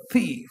 You're a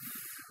thief,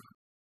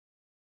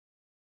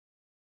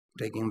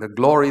 taking the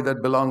glory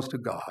that belongs to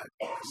God.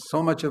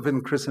 So much of it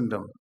in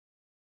Christendom.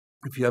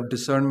 If you have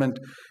discernment,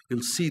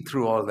 you'll see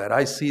through all that.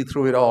 I see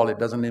through it all. It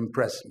doesn't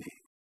impress me.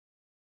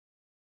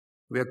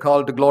 We are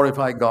called to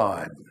glorify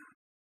God.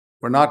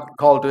 We're not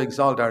called to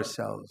exalt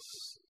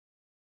ourselves,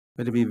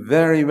 but to be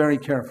very, very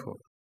careful.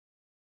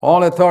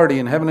 All authority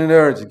in heaven and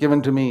earth is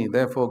given to me,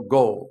 therefore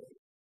go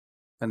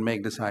and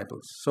make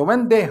disciples. So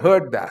when they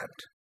heard that,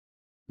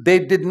 they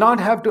did not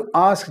have to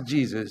ask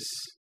Jesus,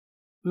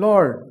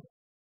 Lord,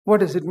 what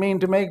does it mean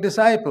to make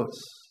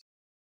disciples?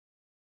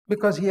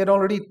 Because he had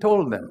already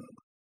told them.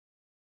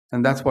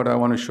 And that's what I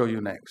want to show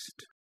you next.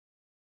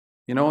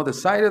 You know, the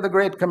side of the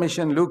Great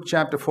Commission, Luke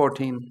chapter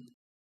 14,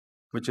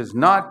 which has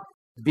not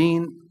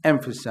been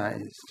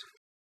emphasized,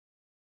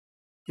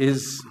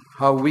 is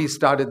how we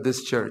started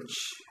this church.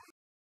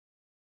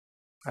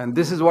 And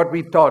this is what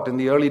we taught in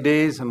the early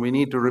days, and we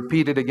need to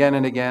repeat it again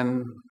and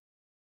again.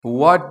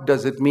 What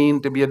does it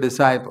mean to be a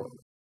disciple?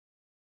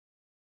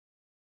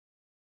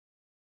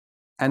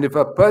 And if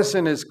a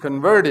person is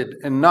converted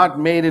and not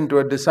made into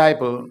a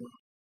disciple,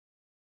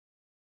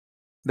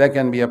 there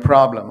can be a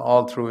problem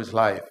all through his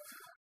life.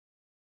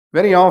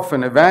 Very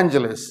often,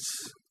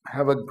 evangelists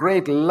have a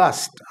great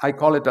lust, I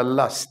call it a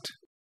lust,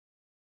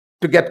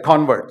 to get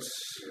converts.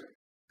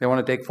 They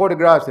want to take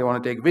photographs, they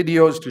want to take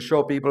videos to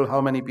show people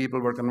how many people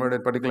were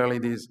converted, particularly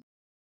these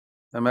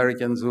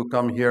Americans who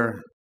come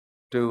here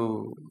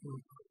to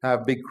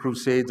have big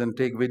crusades and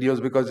take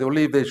videos, because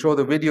only if they show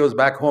the videos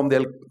back home,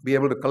 they'll be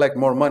able to collect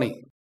more money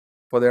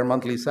for their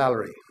monthly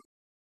salary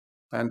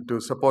and to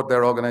support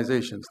their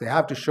organizations. They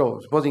have to show.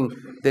 Supposing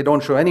they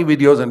don't show any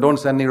videos and don't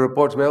send any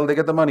reports, where will they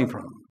get the money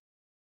from?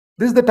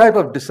 This is the type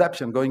of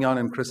deception going on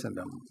in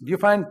Christendom. Do you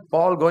find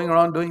Paul going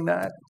around doing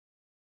that?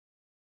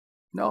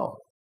 No.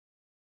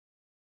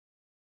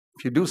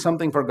 If you do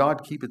something for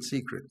God, keep it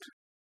secret.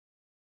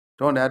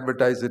 Don't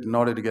advertise it in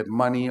order to get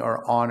money or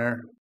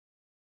honor.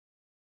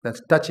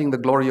 That's touching the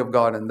glory of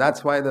God, and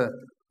that's why the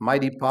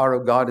mighty power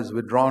of God is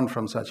withdrawn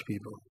from such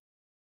people.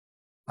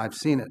 I've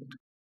seen it.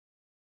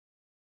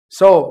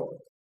 So,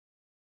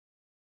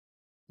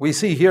 we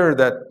see here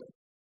that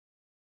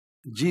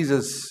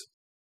Jesus,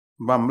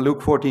 from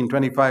Luke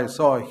 14:25,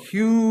 saw a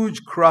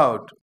huge crowd.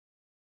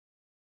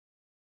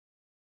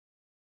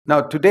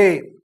 Now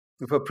today,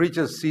 if a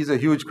preacher sees a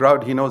huge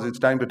crowd, he knows it's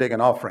time to take an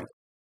offering.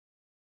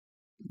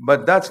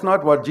 But that's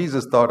not what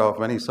Jesus thought of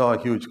when he saw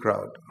a huge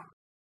crowd.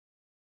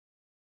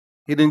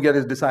 He didn't get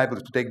his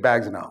disciples to take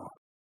bags now,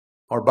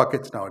 or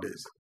buckets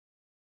nowadays.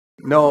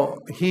 No,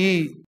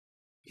 he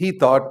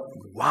thought,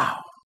 wow,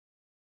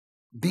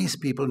 these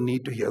people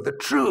need to hear the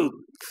truth.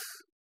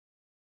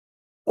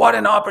 What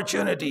an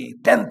opportunity.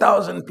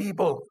 10,000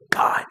 people.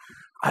 God,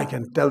 I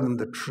can tell them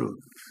the truth.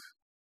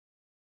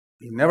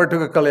 He never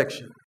took a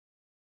collection.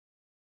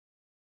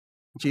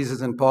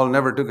 Jesus and Paul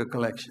never took a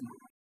collection.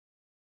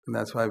 And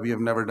that's why we have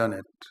never done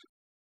it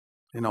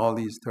in all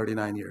these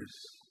 39 years.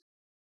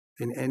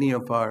 In any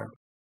of our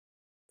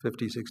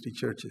 50, 60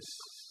 churches.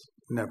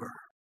 Never.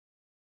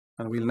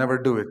 And we'll never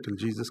do it till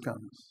Jesus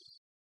comes.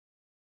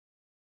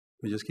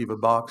 We just keep a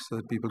box so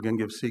that people can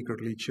give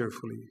secretly,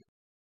 cheerfully.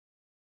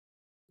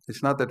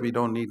 It's not that we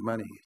don't need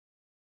money.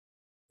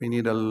 We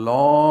need a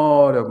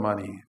lot of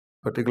money,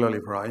 particularly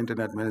for our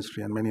internet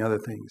ministry and many other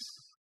things.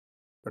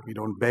 But we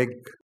don't beg,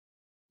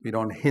 we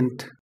don't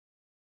hint,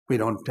 we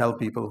don't tell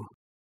people.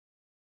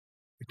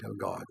 We tell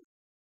God.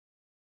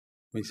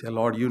 We say,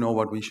 Lord, you know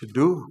what we should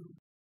do,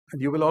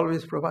 and you will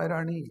always provide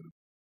our need.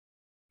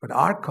 But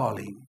our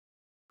calling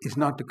is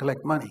not to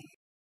collect money.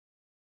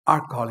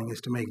 Our calling is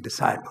to make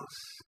disciples.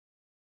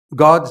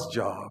 God's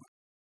job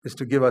is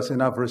to give us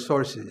enough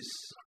resources,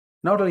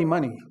 not only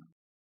money,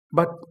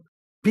 but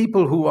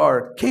people who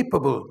are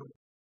capable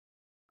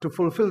to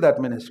fulfill that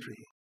ministry.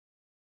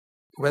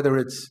 Whether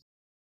it's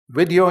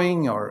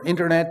videoing or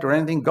internet or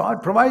anything,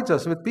 God provides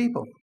us with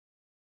people.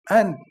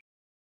 And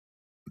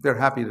they're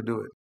happy to do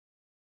it.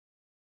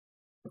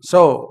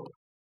 So,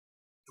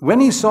 when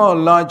he saw a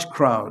large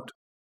crowd,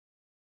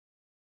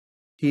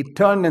 he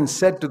turned and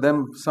said to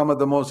them some of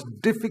the most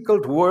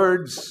difficult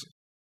words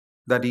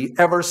that he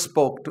ever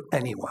spoke to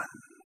anyone.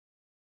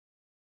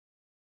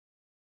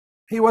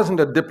 He wasn't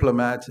a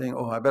diplomat saying,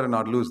 oh, I better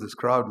not lose this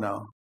crowd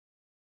now.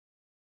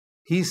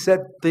 He said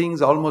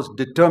things almost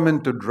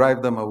determined to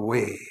drive them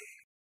away.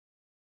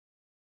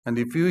 And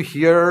if you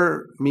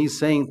hear me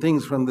saying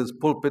things from this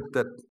pulpit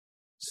that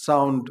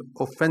sound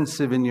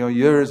offensive in your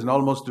ears and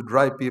almost to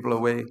drive people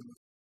away,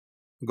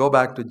 go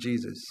back to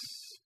Jesus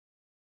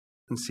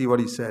and see what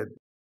he said.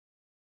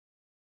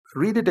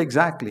 Read it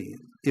exactly.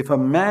 If a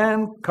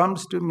man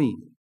comes to me,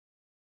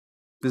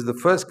 this is the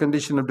first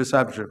condition of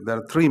discipleship. There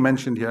are 3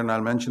 mentioned here, and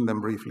I'll mention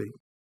them briefly.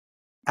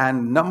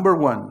 And number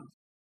 1,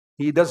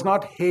 he does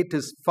not hate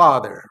his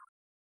father.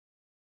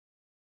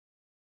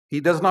 He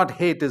does not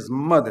hate his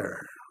mother.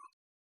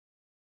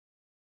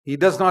 He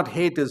does not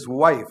hate his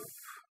wife.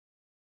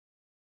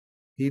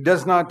 He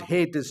does not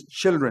hate his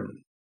children.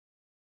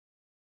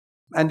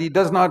 And he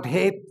does not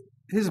hate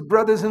his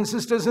brothers and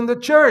sisters in the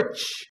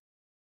church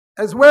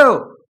as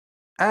well,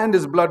 and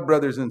his blood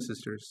brothers and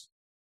sisters.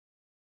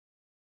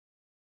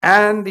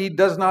 And he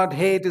does not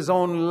hate his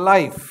own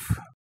life.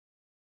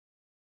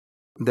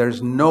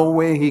 There's no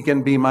way he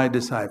can be my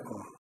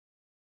disciple.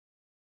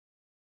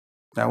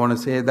 I want to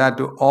say that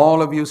to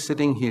all of you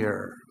sitting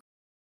here.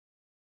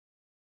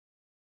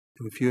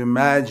 If you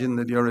imagine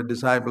that you're a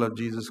disciple of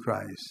Jesus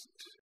Christ,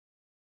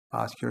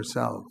 ask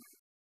yourself,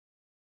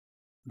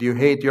 do you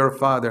hate your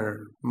father,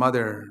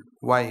 mother,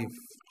 wife,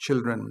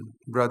 children,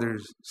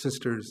 brothers,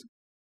 sisters,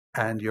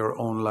 and your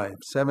own life?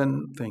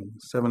 7 things,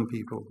 7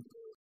 people.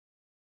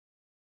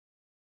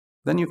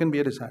 Then you can be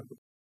a disciple.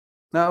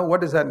 Now,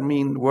 what does that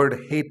mean? Word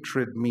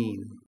hatred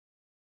mean?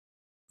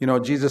 You know,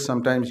 Jesus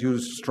sometimes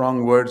used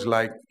strong words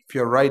like, if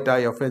your right eye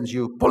offends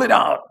you, pull it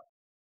out.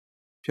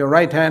 If your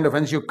right hand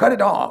offends you, cut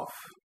it off.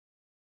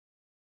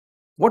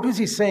 What was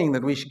he saying?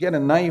 That we should get a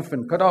knife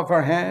and cut off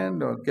our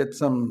hand, or get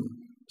some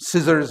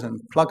scissors and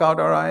pluck out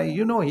our eye?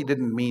 You know, he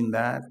didn't mean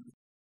that.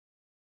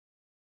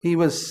 He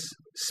was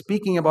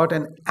speaking about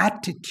an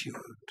attitude.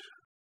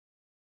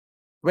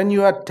 When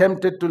you are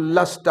tempted to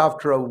lust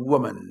after a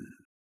woman,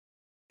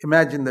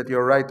 imagine that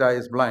your right eye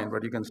is blind,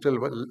 but you can still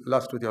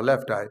lust with your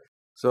left eye.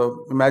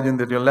 So imagine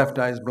that your left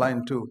eye is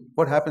blind too.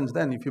 What happens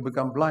then if you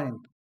become blind?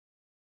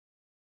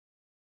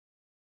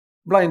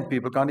 Blind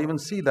people can't even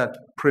see that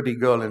pretty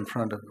girl in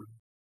front of them.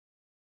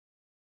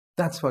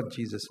 That's what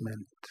Jesus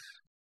meant.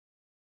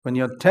 When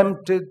you're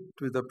tempted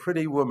with a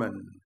pretty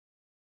woman,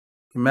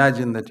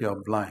 imagine that you're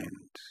blind.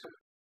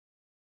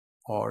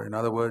 Or in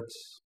other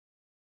words,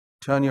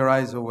 turn your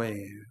eyes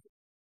away,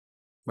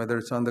 whether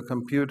it's on the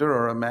computer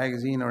or a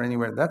magazine or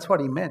anywhere. That's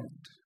what he meant.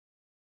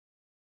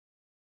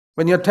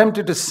 When you're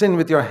tempted to sin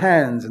with your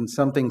hands in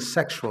something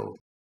sexual,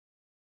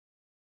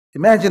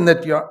 imagine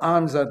that your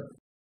arms are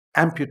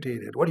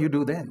amputated. What do you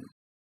do then?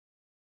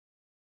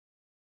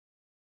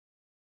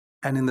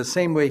 And in the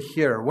same way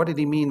here, what did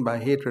he mean by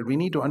hatred? We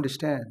need to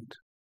understand.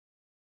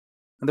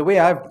 And the way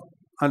I've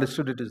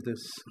understood it is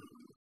this.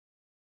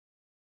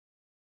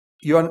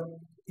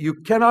 You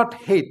cannot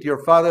hate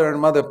your father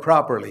and mother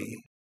properly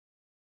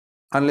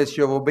unless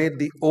you have obeyed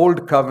the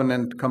old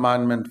covenant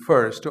commandment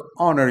first to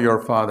honor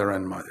your father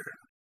and mother.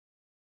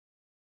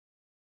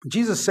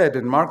 Jesus said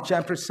in Mark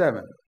chapter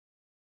 7,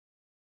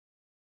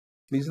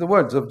 these are the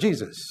words of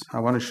Jesus. I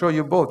want to show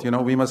you both. You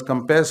know, we must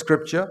compare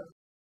scripture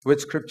with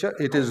scripture.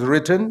 It is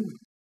written,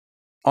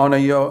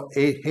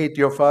 hate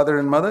your father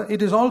and mother.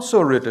 It is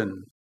also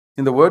written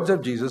in the words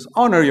of Jesus,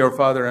 honor your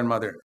father and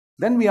mother.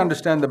 Then we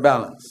understand the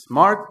balance.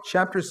 Mark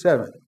chapter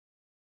 7.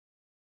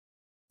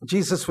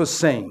 Jesus was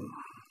saying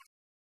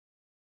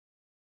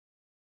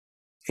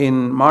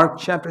in Mark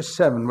chapter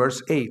 7,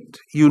 verse 8,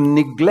 you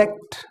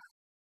neglect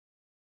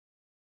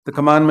the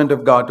commandment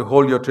of God to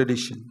hold your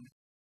tradition.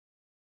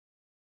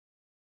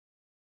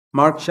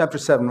 Mark chapter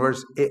 7,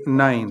 verse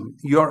 9,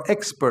 you're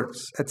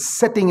experts at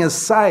setting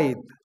aside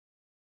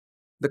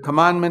the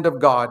commandment of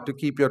God to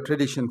keep your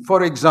tradition.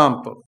 For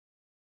example,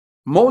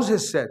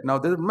 Moses said, now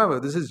remember,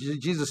 this is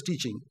Jesus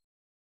teaching,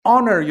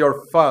 honor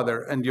your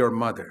father and your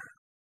mother.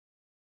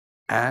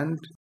 And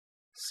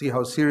see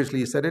how seriously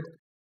he said it?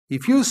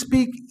 If you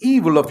speak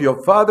evil of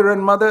your father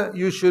and mother,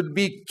 you should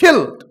be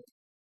killed.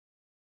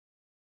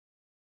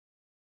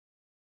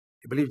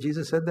 You believe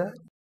Jesus said that?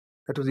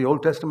 That was the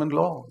Old Testament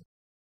law.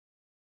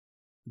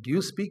 Do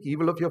you speak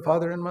evil of your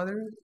father and mother?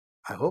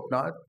 I hope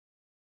not.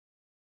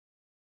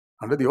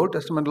 Under the Old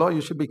Testament law,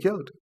 you should be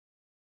killed.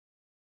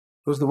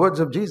 Those are the words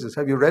of Jesus.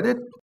 Have you read it?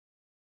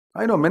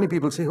 I know many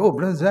people say, oh,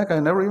 Brother Zac, I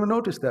never even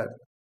noticed that.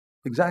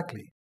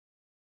 Exactly.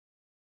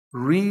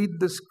 Read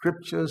the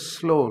scriptures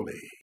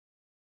slowly.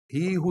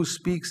 He who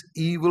speaks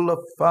evil of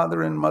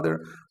father and mother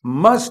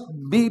must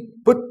be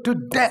put to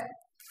death.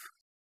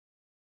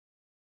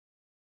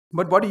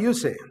 But what do you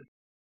say?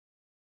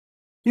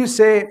 You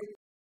say,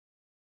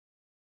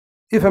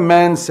 if a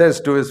man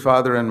says to his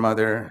father and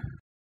mother,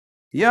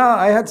 yeah,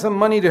 I had some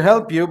money to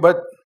help you, but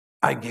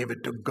I gave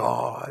it to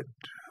God.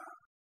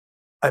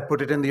 I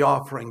put it in the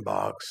offering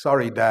box.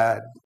 Sorry,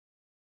 Dad.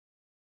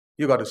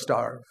 You got to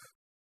starve.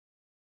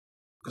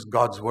 Because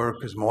God's work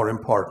is more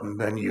important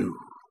than you.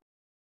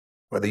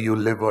 Whether you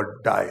live or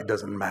die,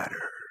 doesn't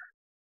matter.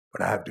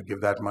 But I have to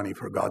give that money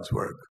for God's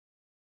work.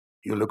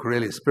 You look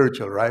really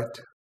spiritual, right?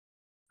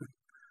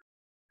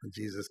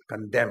 Jesus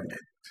condemned it.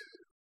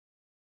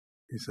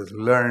 He says,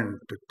 learn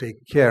to take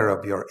care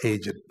of your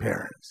aged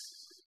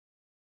parents.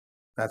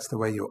 That's the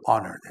way you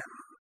honor them.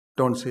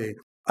 Don't say,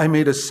 I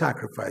made a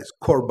sacrifice,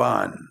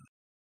 korban,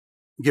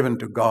 given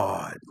to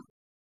God,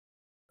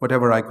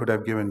 whatever I could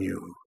have given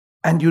you.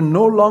 And you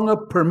no longer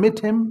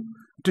permit him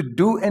to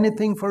do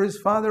anything for his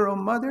father or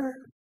mother?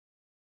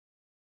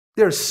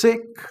 They're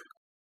sick.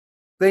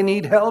 They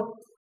need help.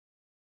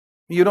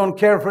 You don't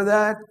care for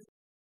that?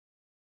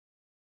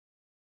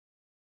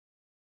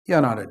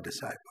 You're not a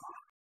disciple.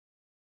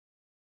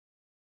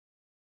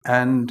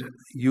 And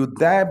you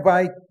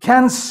thereby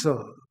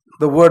cancel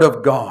the word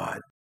of God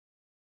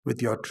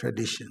with your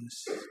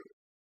traditions.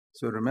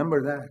 So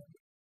remember that.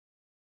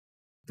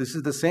 This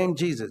is the same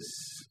Jesus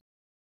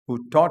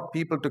who taught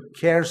people to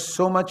care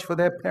so much for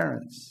their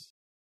parents,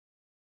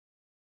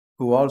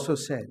 who also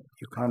said,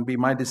 you can't be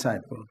my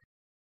disciple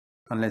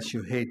unless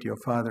you hate your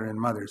father and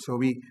mother. So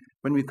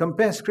when we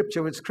compare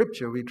scripture with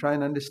scripture, we try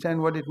and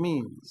understand what it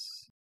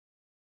means.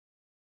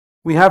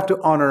 We have to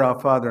honor our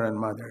father and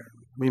mother.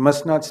 We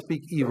must not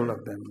speak evil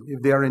of them.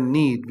 If they are in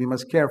need, we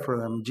must care for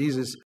them.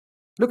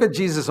 Look at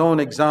Jesus' own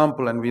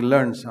example and we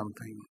learn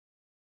something.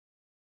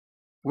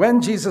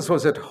 When Jesus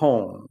was at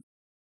home,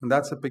 and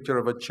that's a picture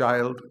of a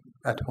child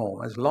at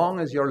home. As long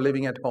as you're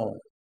living at home,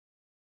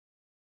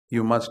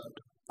 you must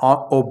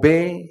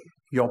obey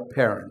your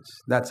parents.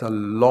 That's a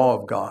law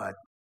of God.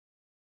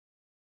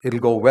 It'll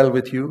go well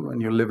with you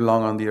and you'll live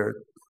long on the earth.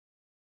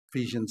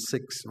 Ephesians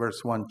 6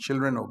 verse 1,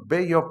 children,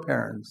 obey your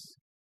parents,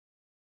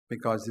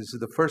 because this is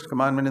the first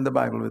commandment in the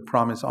Bible with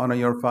promise, honor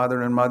your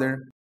father and mother,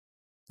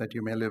 that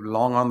you may live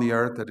long on the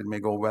earth, that it may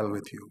go well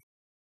with you.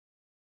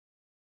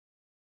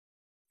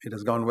 It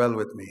has gone well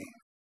with me.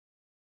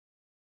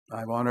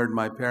 I've honored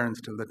my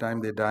parents till the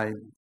time they died,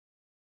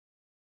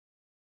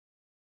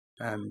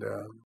 and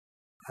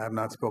I have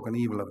not spoken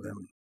evil of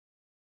them.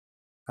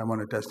 I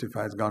want to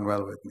testify it's gone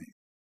well with me.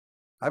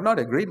 I've not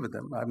agreed with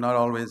them.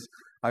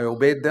 I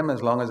obeyed them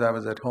as long as I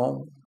was at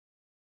home.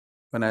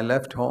 When I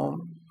left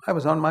home, I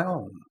was on my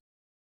own.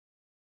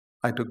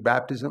 I took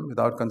baptism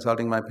without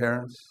consulting my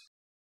parents.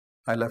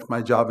 I left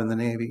my job in the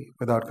Navy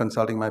without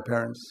consulting my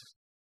parents.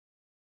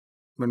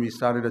 When we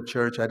started a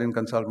church, I didn't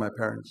consult my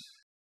parents.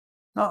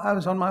 No, I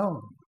was on my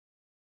own.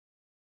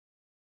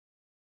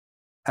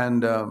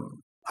 And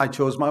I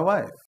chose my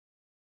wife.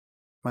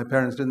 My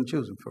parents didn't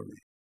choose her for me.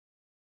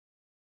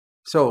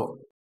 So,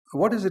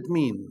 what does it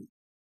mean?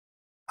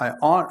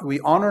 We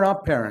honor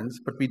our parents,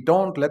 but we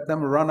don't let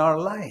them run our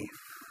life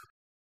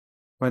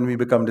when we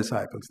become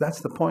disciples.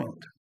 That's the point.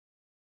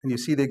 And you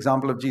see the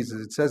example of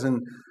Jesus. It says in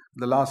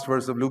the last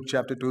verse of Luke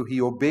chapter 2,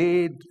 he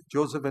obeyed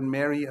Joseph and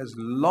Mary as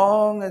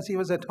long as he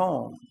was at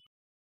home.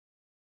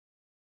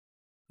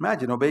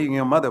 Imagine obeying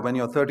your mother when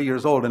you're 30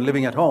 years old and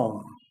living at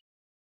home.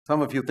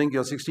 Some of you think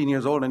you're 16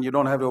 years old and you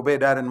don't have to obey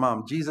dad and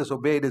mom. Jesus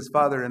obeyed his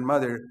father and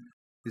mother,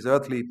 his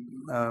earthly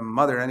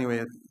mother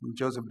anyway.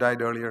 Joseph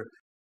died earlier,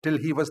 till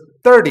he was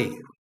 30.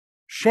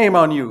 Shame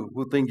on you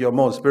who think you're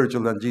more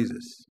spiritual than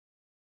Jesus.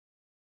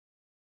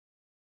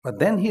 But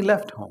then he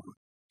left home.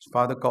 His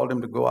father called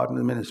him to go out in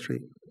the ministry.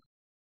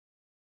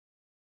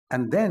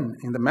 And then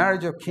in the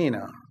marriage of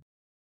Cana,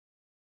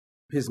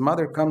 his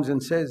mother comes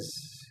and says,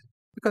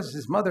 because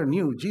his mother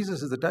knew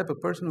Jesus is the type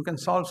of person who can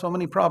solve so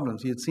many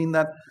problems. She had seen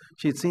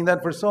that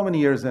for so many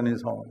years in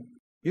his home.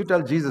 You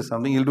tell Jesus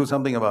something, he'll do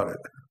something about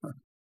it.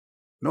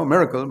 No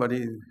miracle, but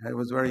he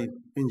was very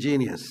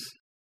ingenious.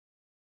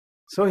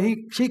 So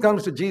she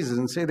comes to Jesus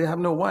and say they have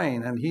no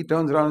wine, and he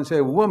turns around and say,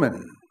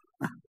 woman.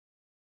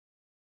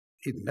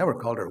 He'd never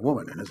called her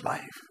woman in his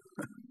life.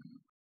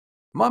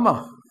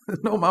 Mama.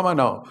 No, mama,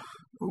 no.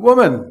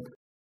 Woman,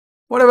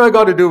 what have I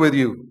got to do with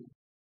you?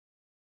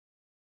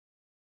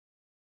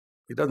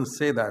 He doesn't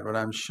say that, but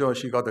I'm sure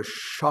she got the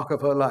shock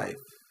of her life.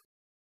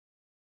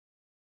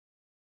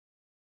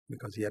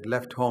 Because he had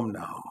left home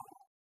now.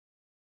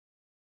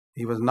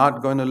 He was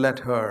not going to let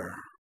her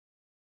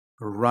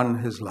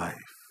run his life.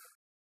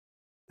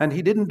 And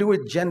he didn't do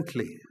it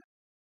gently.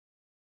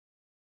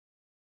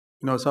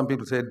 You know, some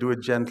people say do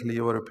it gently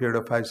over a period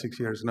of 5-6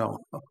 years. No.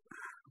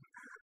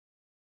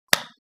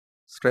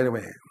 Straight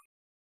away.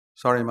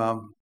 Sorry,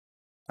 Mom.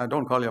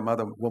 Don't call your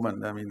mother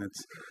woman. I mean,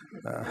 it's...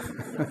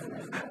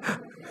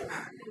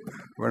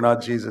 we're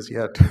not Jesus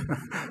yet.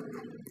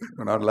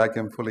 We're not like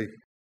him fully.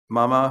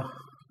 Mama,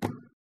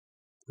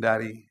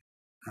 Daddy,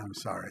 I'm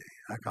sorry.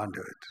 I can't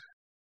do it.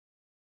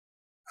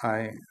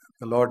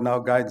 The Lord now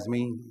guides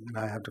me, and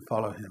I have to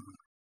follow him.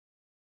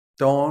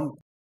 Don't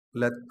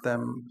let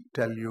them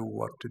tell you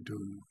what to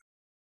do.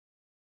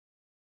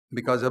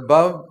 Because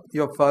above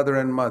your father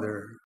and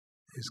mother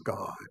is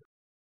God.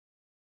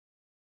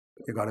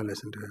 You've got to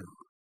listen to him.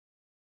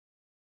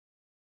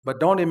 But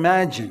don't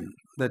imagine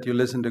that you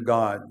listen to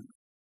God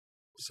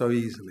so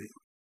easily.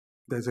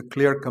 There's a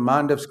clear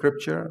command of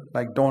Scripture,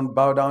 like don't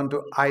bow down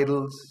to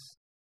idols.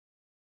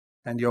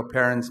 And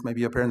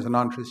maybe your parents are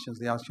non-Christians,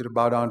 they ask you to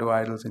bow down to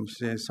idols and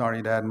you say,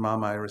 sorry, Dad and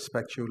Mom, I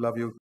respect you, love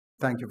you.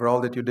 Thank you for all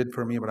that you did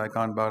for me, but I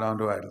can't bow down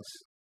to idols.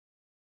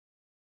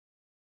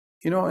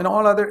 You know, in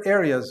all other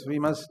areas, we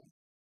must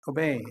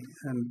obey.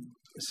 And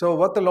so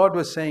what the Lord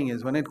was saying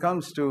is, when it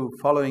comes to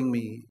following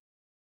me,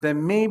 there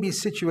may be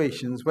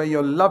situations where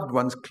your loved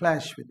ones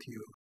clash with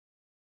you.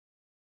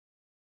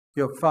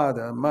 Your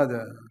father,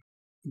 mother,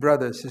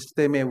 brother, sister,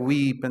 they may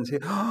weep and say,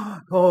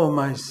 oh,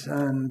 my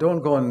son,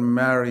 don't go and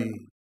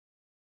marry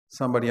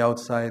somebody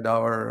outside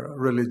our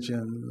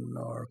religion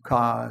or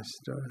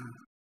caste.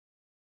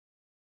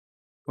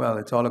 Well,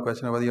 it's all a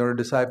question of whether you're a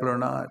disciple or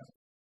not.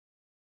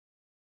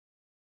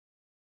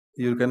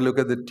 You can look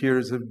at the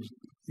tears of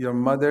your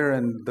mother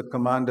and the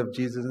command of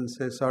Jesus and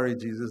say, sorry,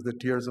 Jesus, the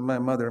tears of my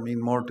mother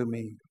mean more to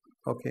me.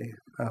 Okay,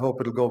 I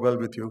hope it'll go well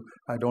with you.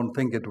 I don't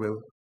think it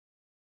will,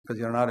 because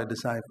you're not a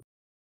disciple.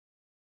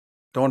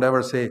 Don't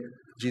ever say,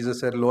 Jesus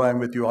said, lo, I'm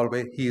with you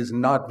always. He is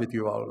not with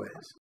you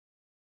always.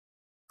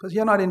 Because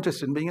you're not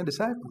interested in being a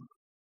disciple.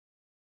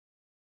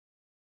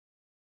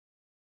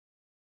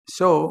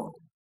 So,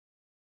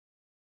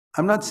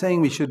 I'm not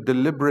saying we should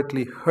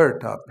deliberately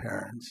hurt our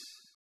parents.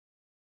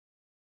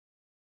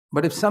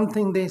 But if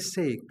something they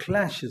say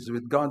clashes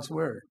with God's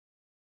word,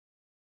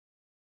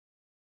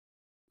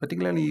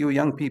 particularly you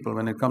young people,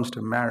 when it comes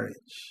to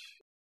marriage.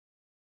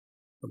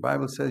 The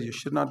Bible says you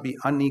should not be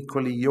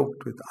unequally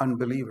yoked with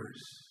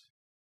unbelievers.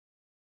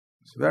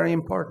 It's very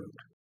important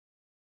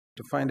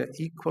to find an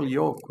equal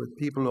yoke with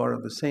people who are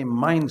of the same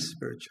mind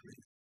spiritually.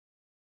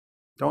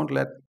 Don't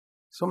let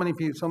so many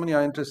people, so many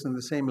are interested in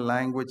the same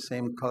language,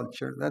 same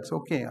culture. That's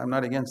okay. I'm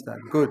not against that.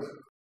 Good.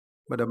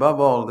 But above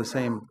all, the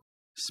same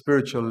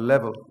spiritual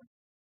level.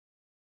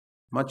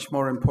 Much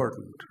more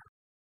important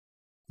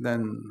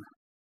than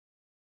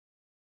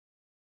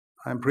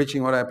I'm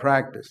preaching what I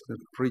practice,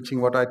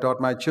 preaching what I taught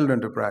my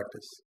children to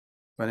practice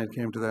when it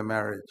came to their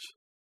marriage.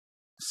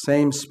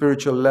 Same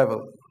spiritual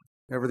level.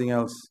 Everything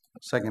else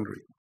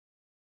secondary.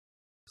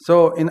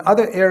 So in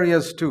other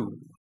areas too,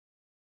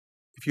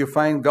 if you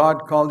find God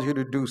calls you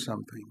to do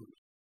something,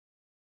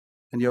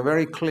 and you're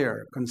very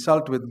clear,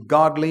 consult with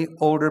godly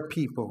older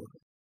people,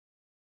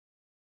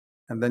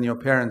 and then your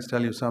parents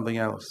tell you something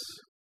else.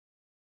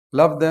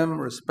 Love them,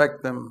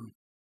 respect them.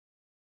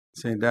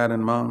 Say, Dad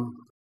and Mom,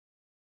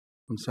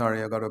 I'm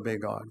sorry, I got to obey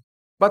God.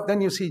 But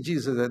then you see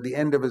Jesus at the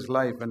end of his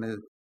life, and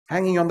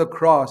hanging on the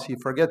cross, he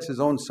forgets his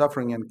own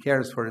suffering and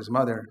cares for his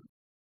mother.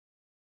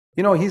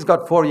 You know, he's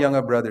got 4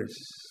 younger brothers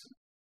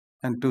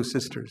and 2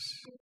 sisters.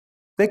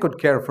 They could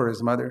care for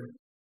his mother,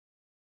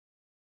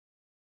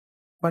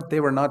 but they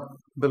were not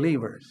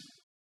believers.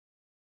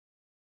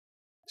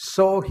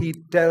 So he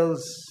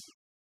tells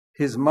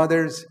his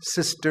mother's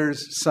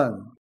sister's son,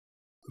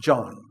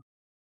 John.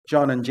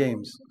 John and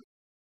James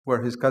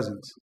were his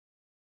cousins.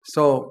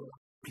 So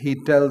he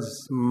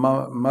tells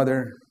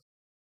mother,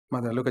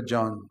 look at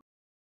John.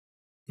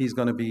 He's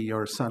going to be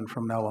your son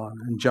from now on.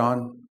 And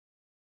John,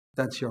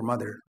 that's your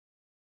mother.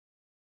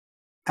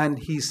 And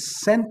he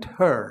sent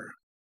her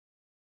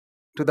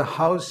to the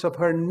house of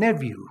her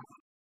nephew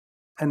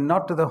and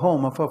not to the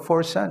home of her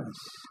 4 sons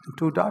and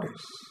 2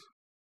 daughters.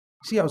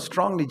 See how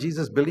strongly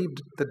Jesus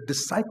believed the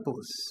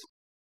disciples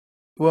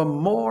were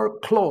more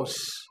close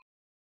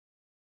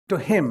to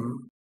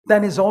him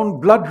than his own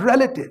blood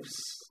relatives.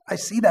 I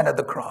see that at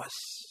the cross.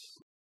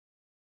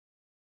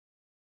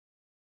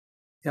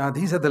 Yeah,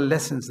 these are the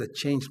lessons that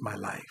changed my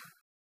life.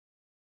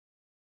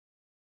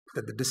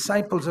 That the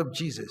disciples of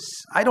Jesus,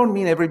 I don't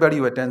mean everybody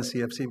who attends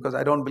CFC, because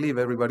I don't believe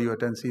everybody who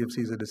attends CFC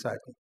is a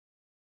disciple.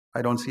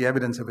 I don't see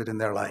evidence of it in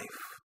their life.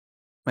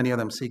 Many of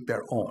them seek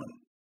their own.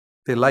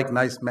 They like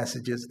nice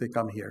messages, they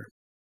come here.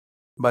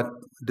 But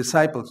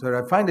disciples,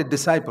 where I find a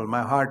disciple,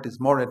 my heart is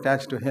more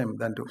attached to him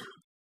than to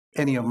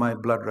any of my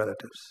blood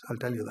relatives. I'll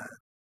tell you that.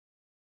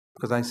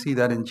 Because I see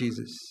that in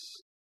Jesus.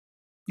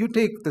 You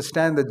take the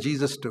stand that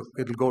Jesus took,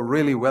 it'll go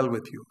really well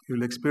with you.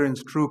 You'll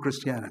experience true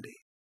Christianity.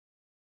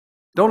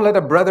 Don't let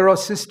a brother or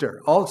sister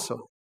also.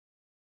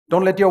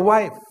 Don't let your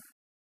wife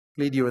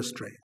lead you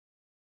astray.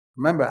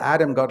 Remember,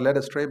 Adam got led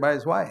astray by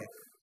his wife.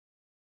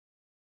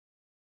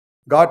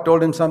 God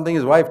told him something,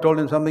 his wife told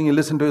him something, he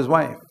listened to his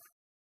wife.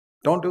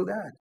 Don't do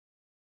that.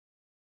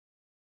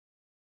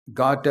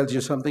 God tells you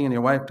something and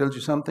your wife tells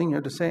you something, you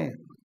have to say,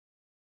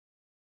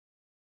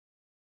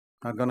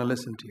 I'm not going to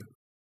listen to you.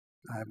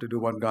 I have to do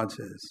what God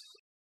says.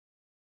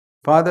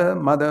 Father,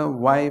 mother,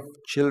 wife,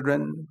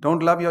 children,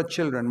 don't love your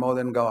children more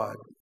than God.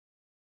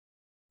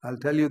 I'll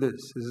tell you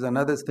this. This is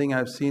another thing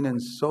I've seen in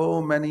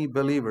so many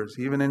believers,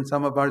 even in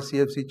some of our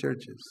CFC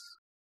churches.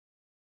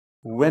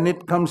 When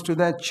it comes to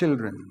their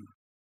children,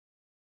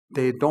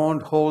 they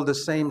don't hold the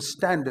same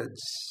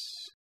standards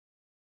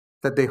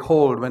that they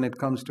hold when it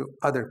comes to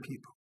other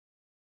people.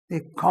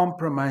 They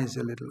compromise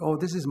a little. Oh,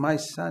 this is my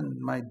son,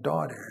 my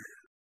daughter.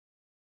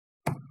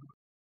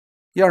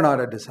 You're not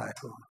a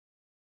disciple.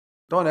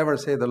 Don't ever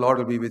say the Lord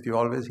will be with you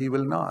always. He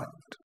will not.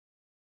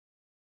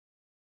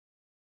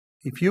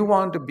 If you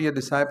want to be a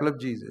disciple of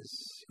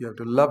Jesus, you have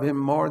to love him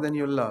more than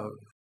you love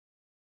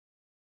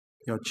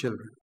your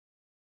children.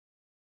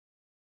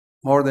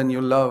 More than you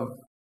love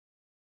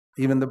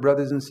even the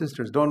brothers and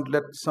sisters. Don't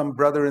let some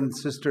brother and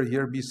sister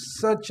here be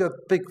such a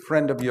thick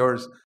friend of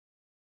yours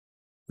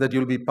that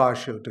you'll be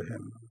partial to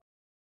him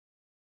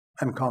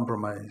and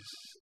compromise.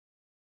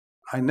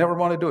 I never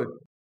want to do it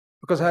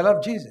because I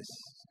love Jesus.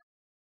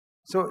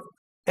 So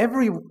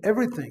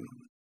everything.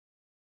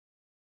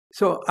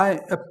 So I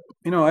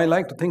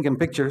like to think in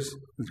pictures.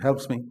 It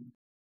helps me.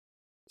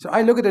 So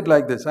I look at it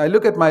like this. I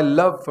look at my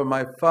love for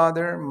my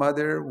father,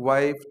 mother,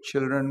 wife,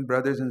 children,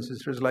 brothers and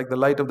sisters like the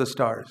light of the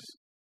stars.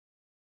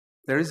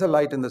 There is a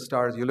light in the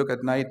stars. You look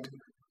at night,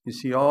 you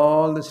see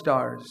all the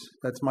stars.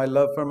 That's my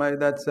love for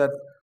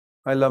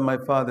I love my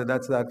father.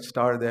 That's that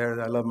star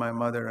there. I love my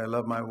mother. I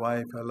love my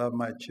wife. I love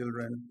my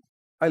children.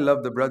 I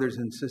love the brothers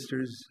and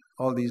sisters,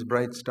 all these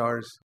bright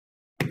stars.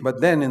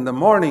 But then in the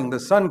morning, the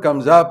sun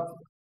comes up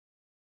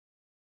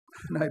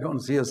and I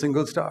don't see a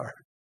single star.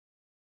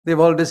 They've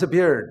all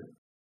disappeared.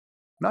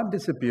 Not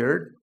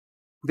disappeared.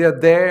 They're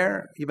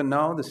there. Even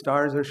now, the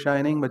stars are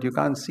shining, but you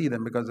can't see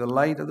them because the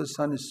light of the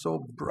sun is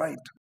so bright.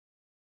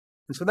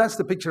 And so that's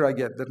the picture I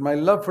get, that my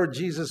love for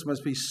Jesus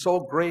must be so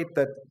great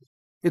that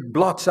it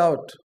blots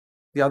out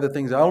the other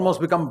things. I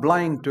almost become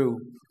blind to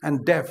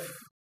and deaf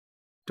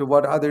to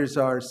what others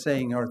are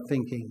saying or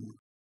thinking.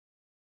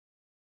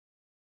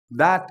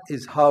 That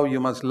is how you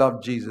must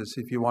love Jesus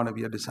if you want to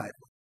be a disciple.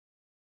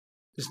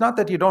 It's not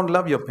that you don't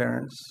love your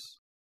parents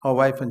or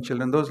wife and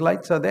children. Those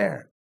lights are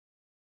there.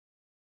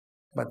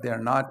 But they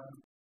are not,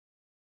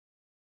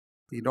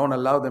 you don't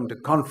allow them to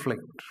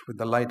conflict with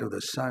the light of the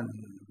sun,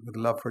 with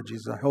love for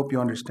Jesus. I hope you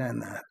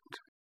understand that.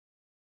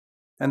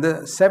 And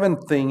the seventh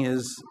thing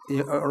is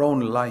your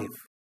own life.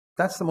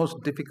 That's the most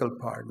difficult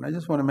part. And I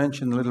just want to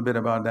mention a little bit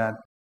about that.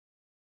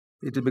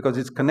 It is because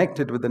it's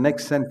connected with the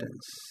next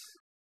sentence,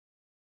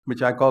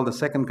 which I call the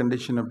second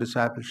condition of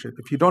discipleship.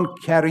 If you don't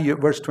carry your,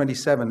 verse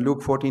 27,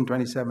 Luke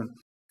 14:27,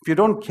 if you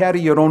don't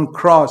carry your own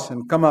cross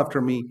and come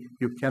after me,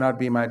 you cannot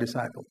be my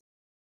disciple.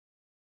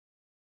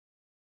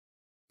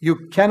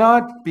 You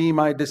cannot be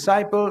my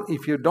disciple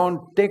if you don't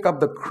take up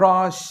the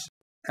cross.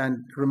 And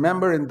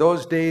remember, in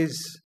those days,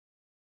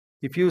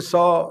 if you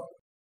saw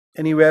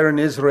anywhere in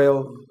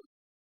Israel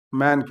a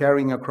man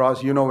carrying a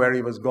cross, you know where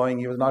he was going.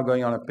 He was not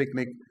going on a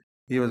picnic.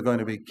 He was going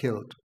to be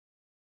killed.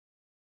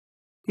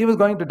 He was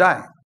going to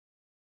die.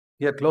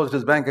 He had closed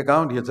his bank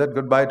account. He had said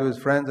goodbye to his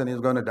friends, and he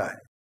was going to die.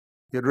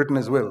 He had written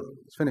his will.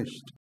 It's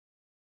finished.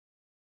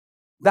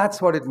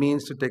 That's what it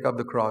means to take up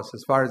the cross.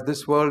 As far as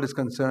this world is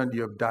concerned,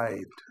 you have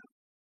died.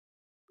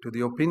 To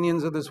the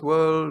opinions of this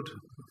world,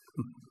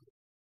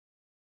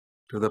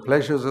 to the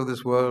pleasures of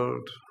this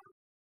world,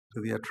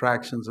 to the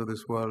attractions of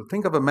this world.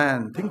 Think of a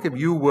man, think of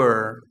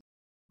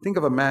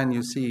a man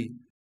you see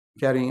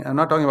carrying, I'm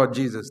not talking about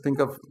Jesus, think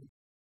of,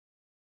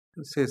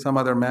 say, some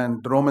other man.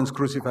 The Romans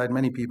crucified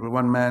many people,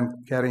 one man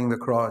carrying the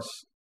cross.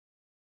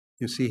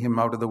 You see him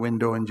out of the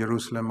window in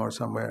Jerusalem or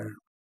somewhere,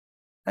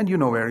 and you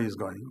know where he's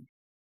going.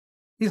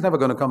 He's never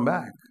going to come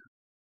back.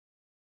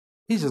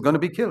 He's just going to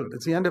be killed.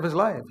 It's the end of his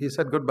life. He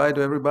said goodbye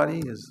to everybody.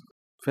 He's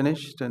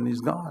finished and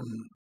he's gone.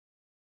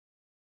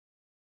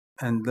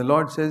 And the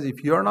Lord says,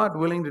 if you're not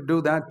willing to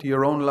do that to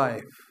your own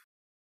life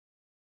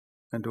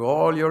and to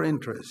all your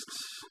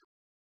interests,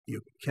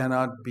 you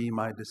cannot be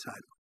my disciple.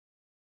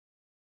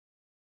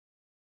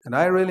 And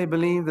I really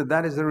believe that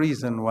that is the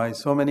reason why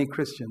so many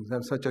Christians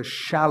have such a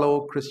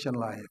shallow Christian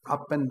life,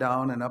 up and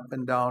down and up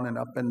and down and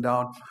up and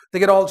down. They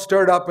get all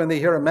stirred up when they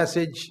hear a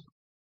message,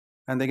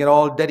 and they get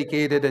all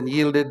dedicated and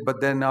yielded,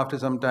 but then after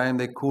some time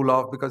they cool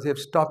off because they have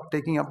stopped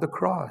taking up the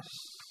cross.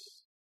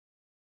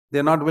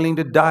 They're not willing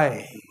to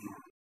die.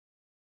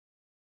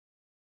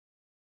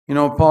 You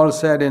know, Paul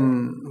said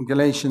in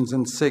Galatians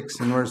 6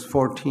 in verse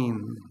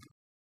 14,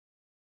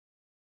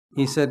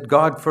 he said,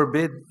 God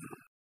forbid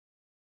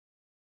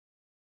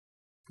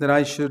that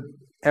I should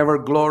ever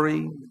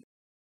glory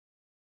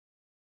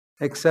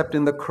except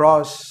in the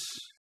cross.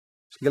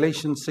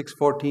 Galatians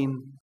 6:14.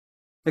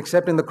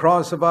 Except in the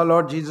cross of our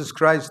Lord Jesus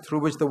Christ,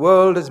 through which the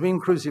world has been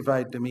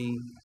crucified to me,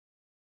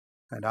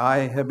 and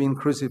I have been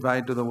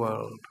crucified to the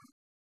world.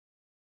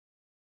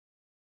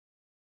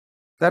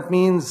 That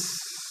means,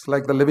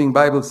 like the Living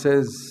Bible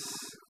says,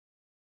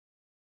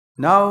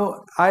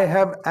 now I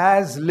have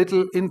as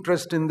little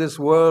interest in this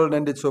world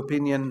and its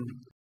opinion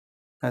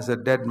as a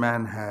dead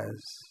man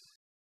has.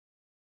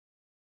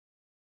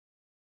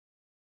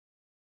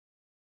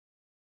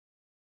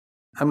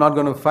 I'm not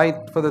going to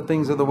fight for the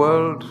things of the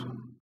world.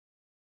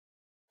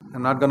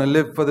 I'm not going to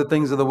live for the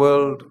things of the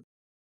world.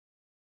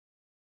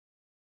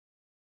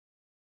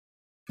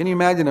 Can you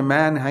imagine a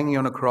man hanging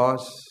on a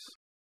cross,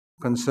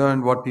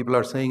 concerned what people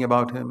are saying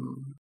about him,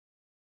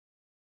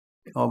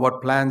 or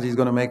what plans he's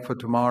going to make for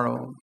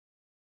tomorrow?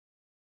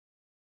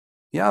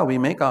 Yeah, we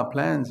make our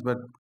plans, but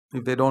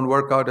if they don't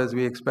work out as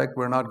we expect,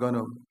 we're not going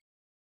to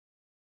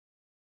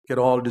get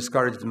all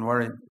discouraged and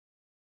worried.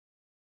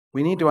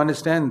 We need to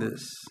understand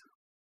this.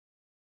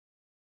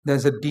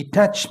 There's a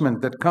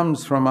detachment that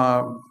comes from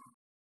our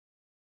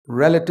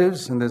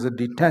relatives, and there's a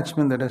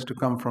detachment that has to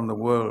come from the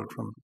world,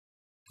 from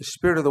the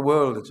spirit of the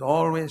world. It's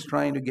always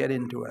trying to get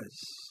into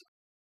us.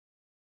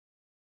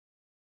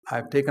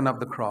 I've taken up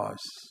the cross.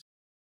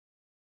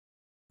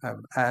 I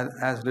have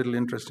as little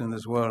interest in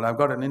this world. I've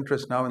got an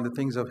interest now in the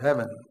things of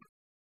heaven.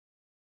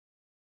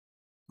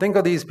 Think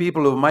of these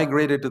people who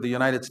migrated to the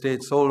United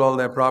States, sold all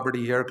their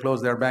property here,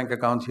 closed their bank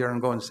accounts here,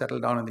 and go and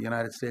settle down in the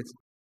United States.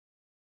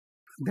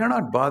 They're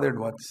not bothered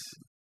what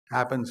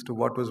happens to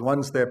what was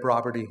once their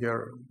property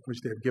here,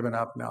 which they've given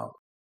up now.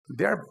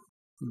 They're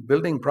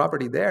building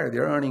property there.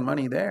 They're earning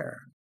money there.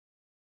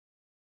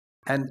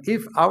 And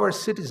if our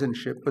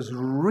citizenship was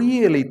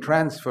really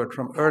transferred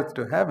from earth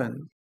to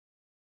heaven,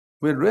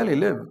 we'd really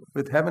live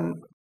with heaven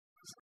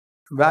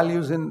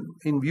values in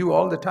view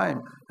all the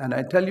time. And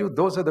I tell you,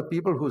 those are the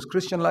people whose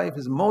Christian life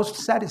is most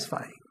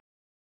satisfying.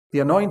 The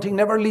anointing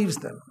never leaves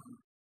them.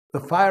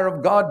 The fire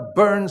of God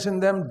burns in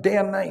them day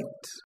and night,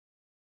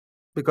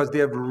 because they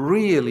have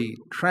really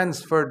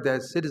transferred their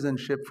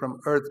citizenship from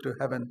earth to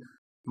heaven.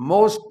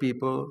 Most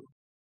people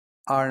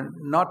are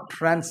not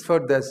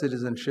transferred their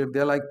citizenship.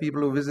 They're like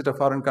people who visit a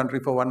foreign country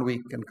for 1 week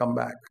and come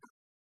back.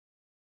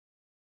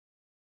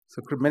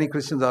 So many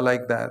Christians are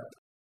like that.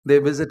 They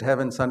visit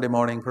heaven Sunday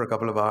morning for a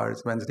couple of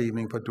hours, Wednesday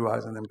evening for 2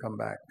 hours, and then come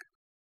back.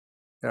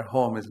 Their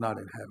home is not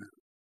in heaven.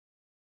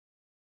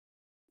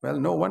 Well,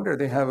 no wonder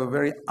they have a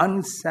very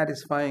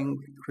unsatisfying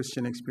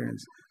Christian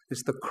experience.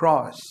 It's the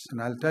cross.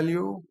 And I'll tell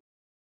you,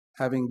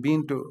 having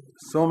been to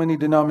so many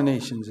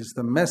denominations, it's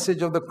the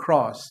message of the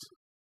cross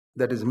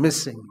that is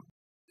missing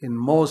in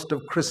most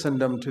of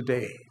Christendom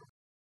today.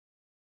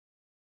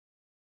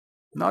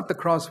 Not the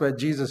cross where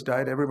Jesus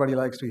died, everybody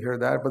likes to hear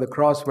that, but the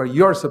cross where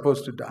you're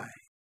supposed to die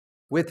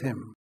with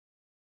him.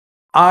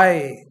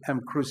 I am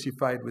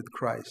crucified with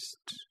Christ.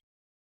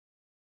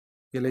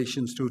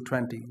 Galatians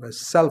 2:20, where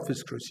self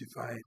is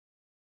crucified.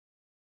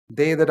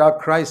 They that are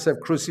Christ have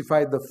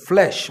crucified the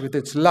flesh with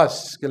its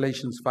lusts,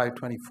 Galatians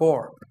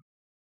 5:24.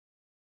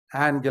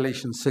 And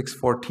Galatians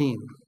 6:14,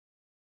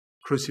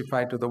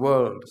 crucified to the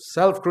world.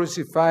 Self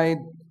crucified,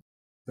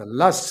 the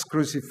lusts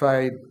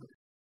crucified,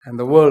 and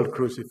the world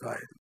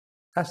crucified.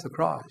 That's the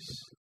cross.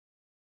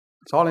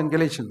 It's all in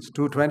Galatians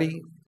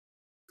 2:20,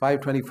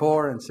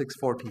 5:24, and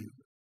 6:14.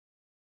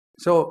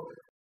 So,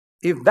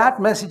 if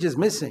that message is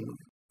missing,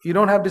 you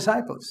don't have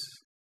disciples.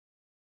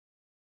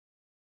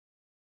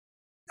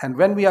 And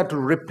when we are to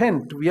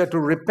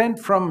repent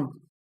from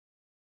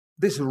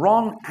these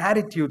wrong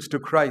attitudes to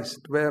Christ,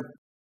 where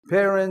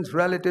parents,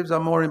 relatives are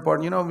more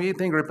important. You know, we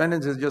think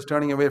repentance is just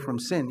turning away from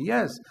sin.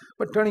 Yes,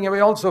 but turning away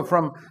also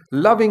from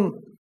loving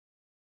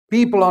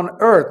people on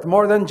earth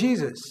more than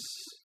Jesus,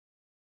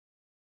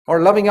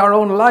 or loving our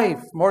own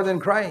life more than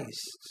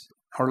Christ,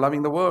 or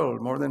loving the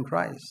world more than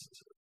Christ.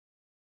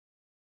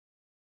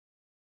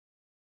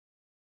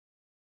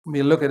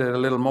 We'll look at it a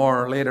little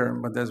more later,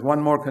 but there's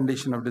one more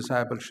condition of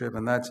discipleship,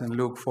 and that's in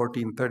Luke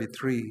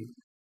 14:33,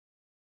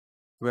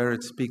 where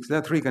it speaks. There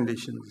are three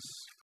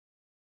conditions.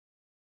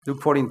 Luke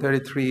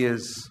 14:33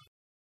 is,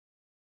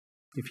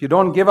 if you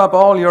don't give up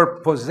all your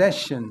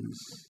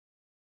possessions,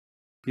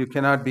 you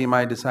cannot be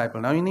my disciple.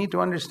 Now you need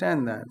to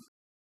understand that.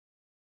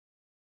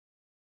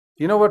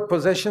 You know what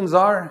possessions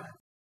are?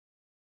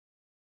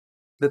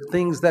 The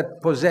things that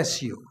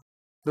possess you.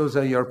 Those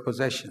are your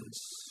possessions.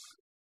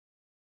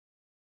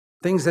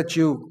 Things that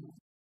you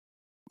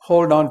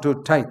hold on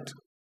to tight.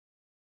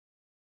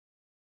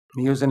 Let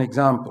me use an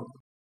example.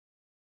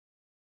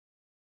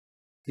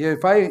 Here,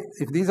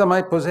 if these are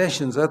my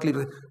possessions,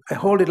 earthly, I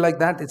hold it like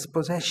that, it's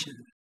possession.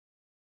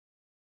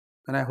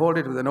 And I hold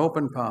it with an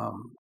open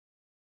palm.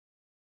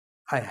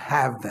 I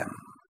have them.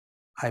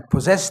 I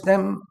possess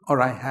them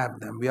or I have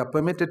them. We are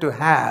permitted to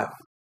have,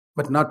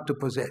 but not to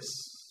possess.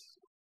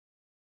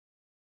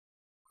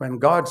 When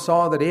God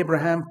saw that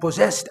Abraham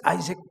possessed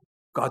Isaac,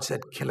 God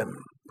said, kill him.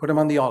 Put him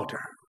on the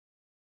altar.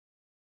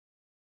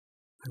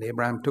 And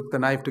Abraham took the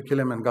knife to kill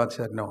him, and God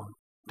said, no,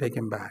 take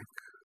him back.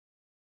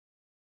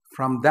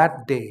 From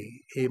that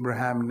day,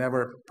 Abraham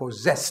never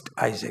possessed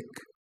Isaac,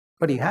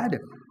 but he had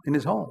him in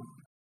his home.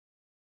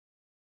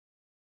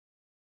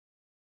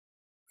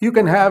 You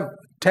can have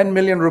 10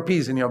 million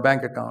rupees in your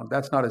bank account.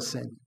 That's not a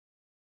sin.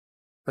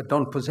 But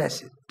don't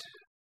possess it.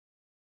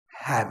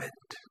 Have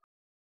it.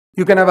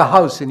 You can have a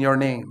house in your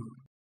name.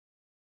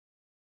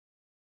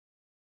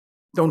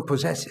 Don't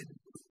possess it.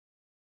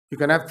 You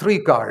can have 3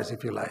 cars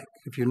if you like,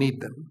 if you need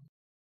them.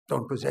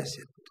 Don't possess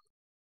it.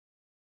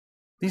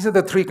 These are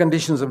the 3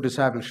 conditions of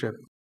discipleship.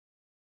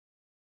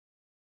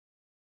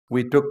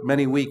 We took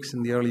many weeks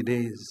in the early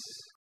days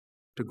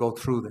to go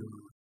through them.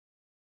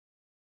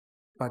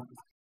 But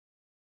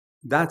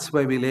that's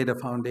where we laid a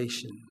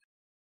foundation.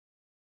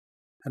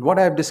 And what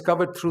I have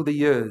discovered through the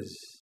years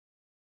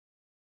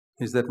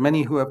is that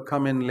many who have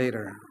come in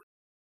later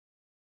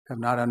have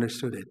not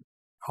understood it,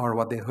 or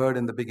what they heard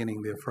in the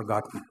beginning, they've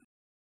forgotten.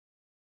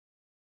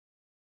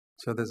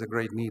 So there's a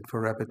great need for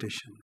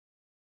repetition.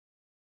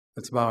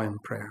 Let's bow in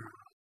prayer.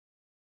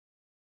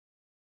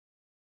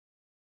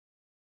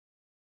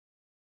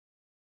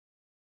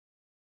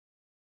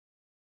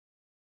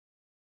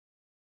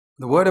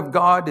 The Word of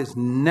God is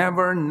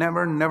never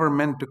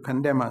meant to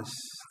condemn us.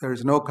 There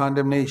is no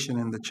condemnation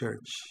in the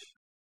church.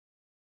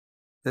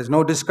 There's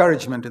no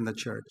discouragement in the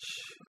church.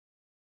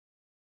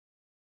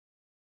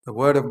 The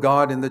Word of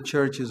God in the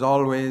church is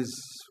always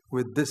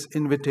with this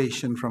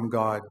invitation from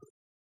God.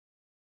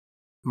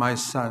 My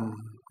son,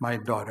 my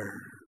daughter,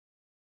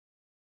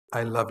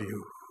 I love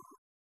you.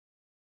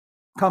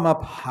 Come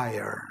up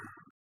higher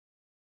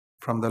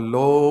from the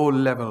low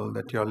level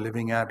that you're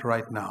living at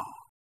right now.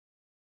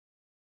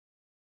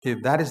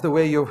 If that is the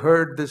way you've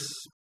heard this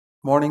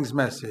morning's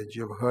message,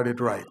 you've heard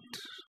it right.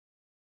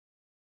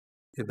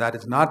 If that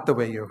is not the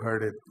way you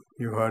heard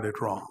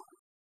it wrong.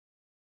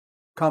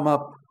 Come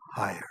up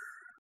higher.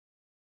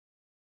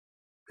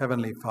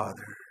 Heavenly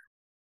Father,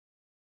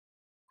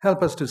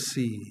 help us to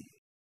see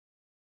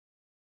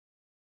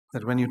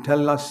that when you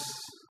tell us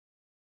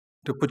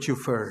to put you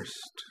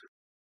first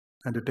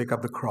and to take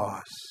up the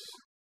cross,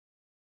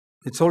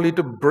 it's only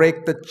to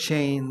break the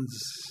chains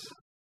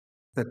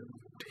that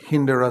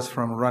hinder us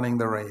from running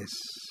the race,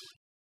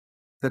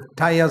 that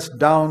tie us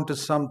down to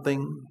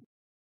something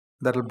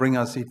that will bring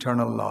us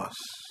eternal loss.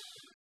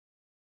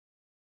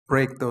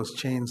 Break those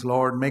chains,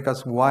 Lord. Make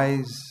us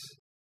wise.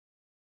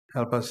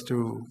 Help us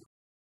to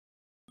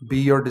be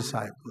your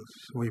disciples.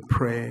 We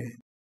pray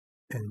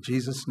in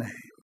Jesus' name.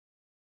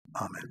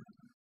 Amen.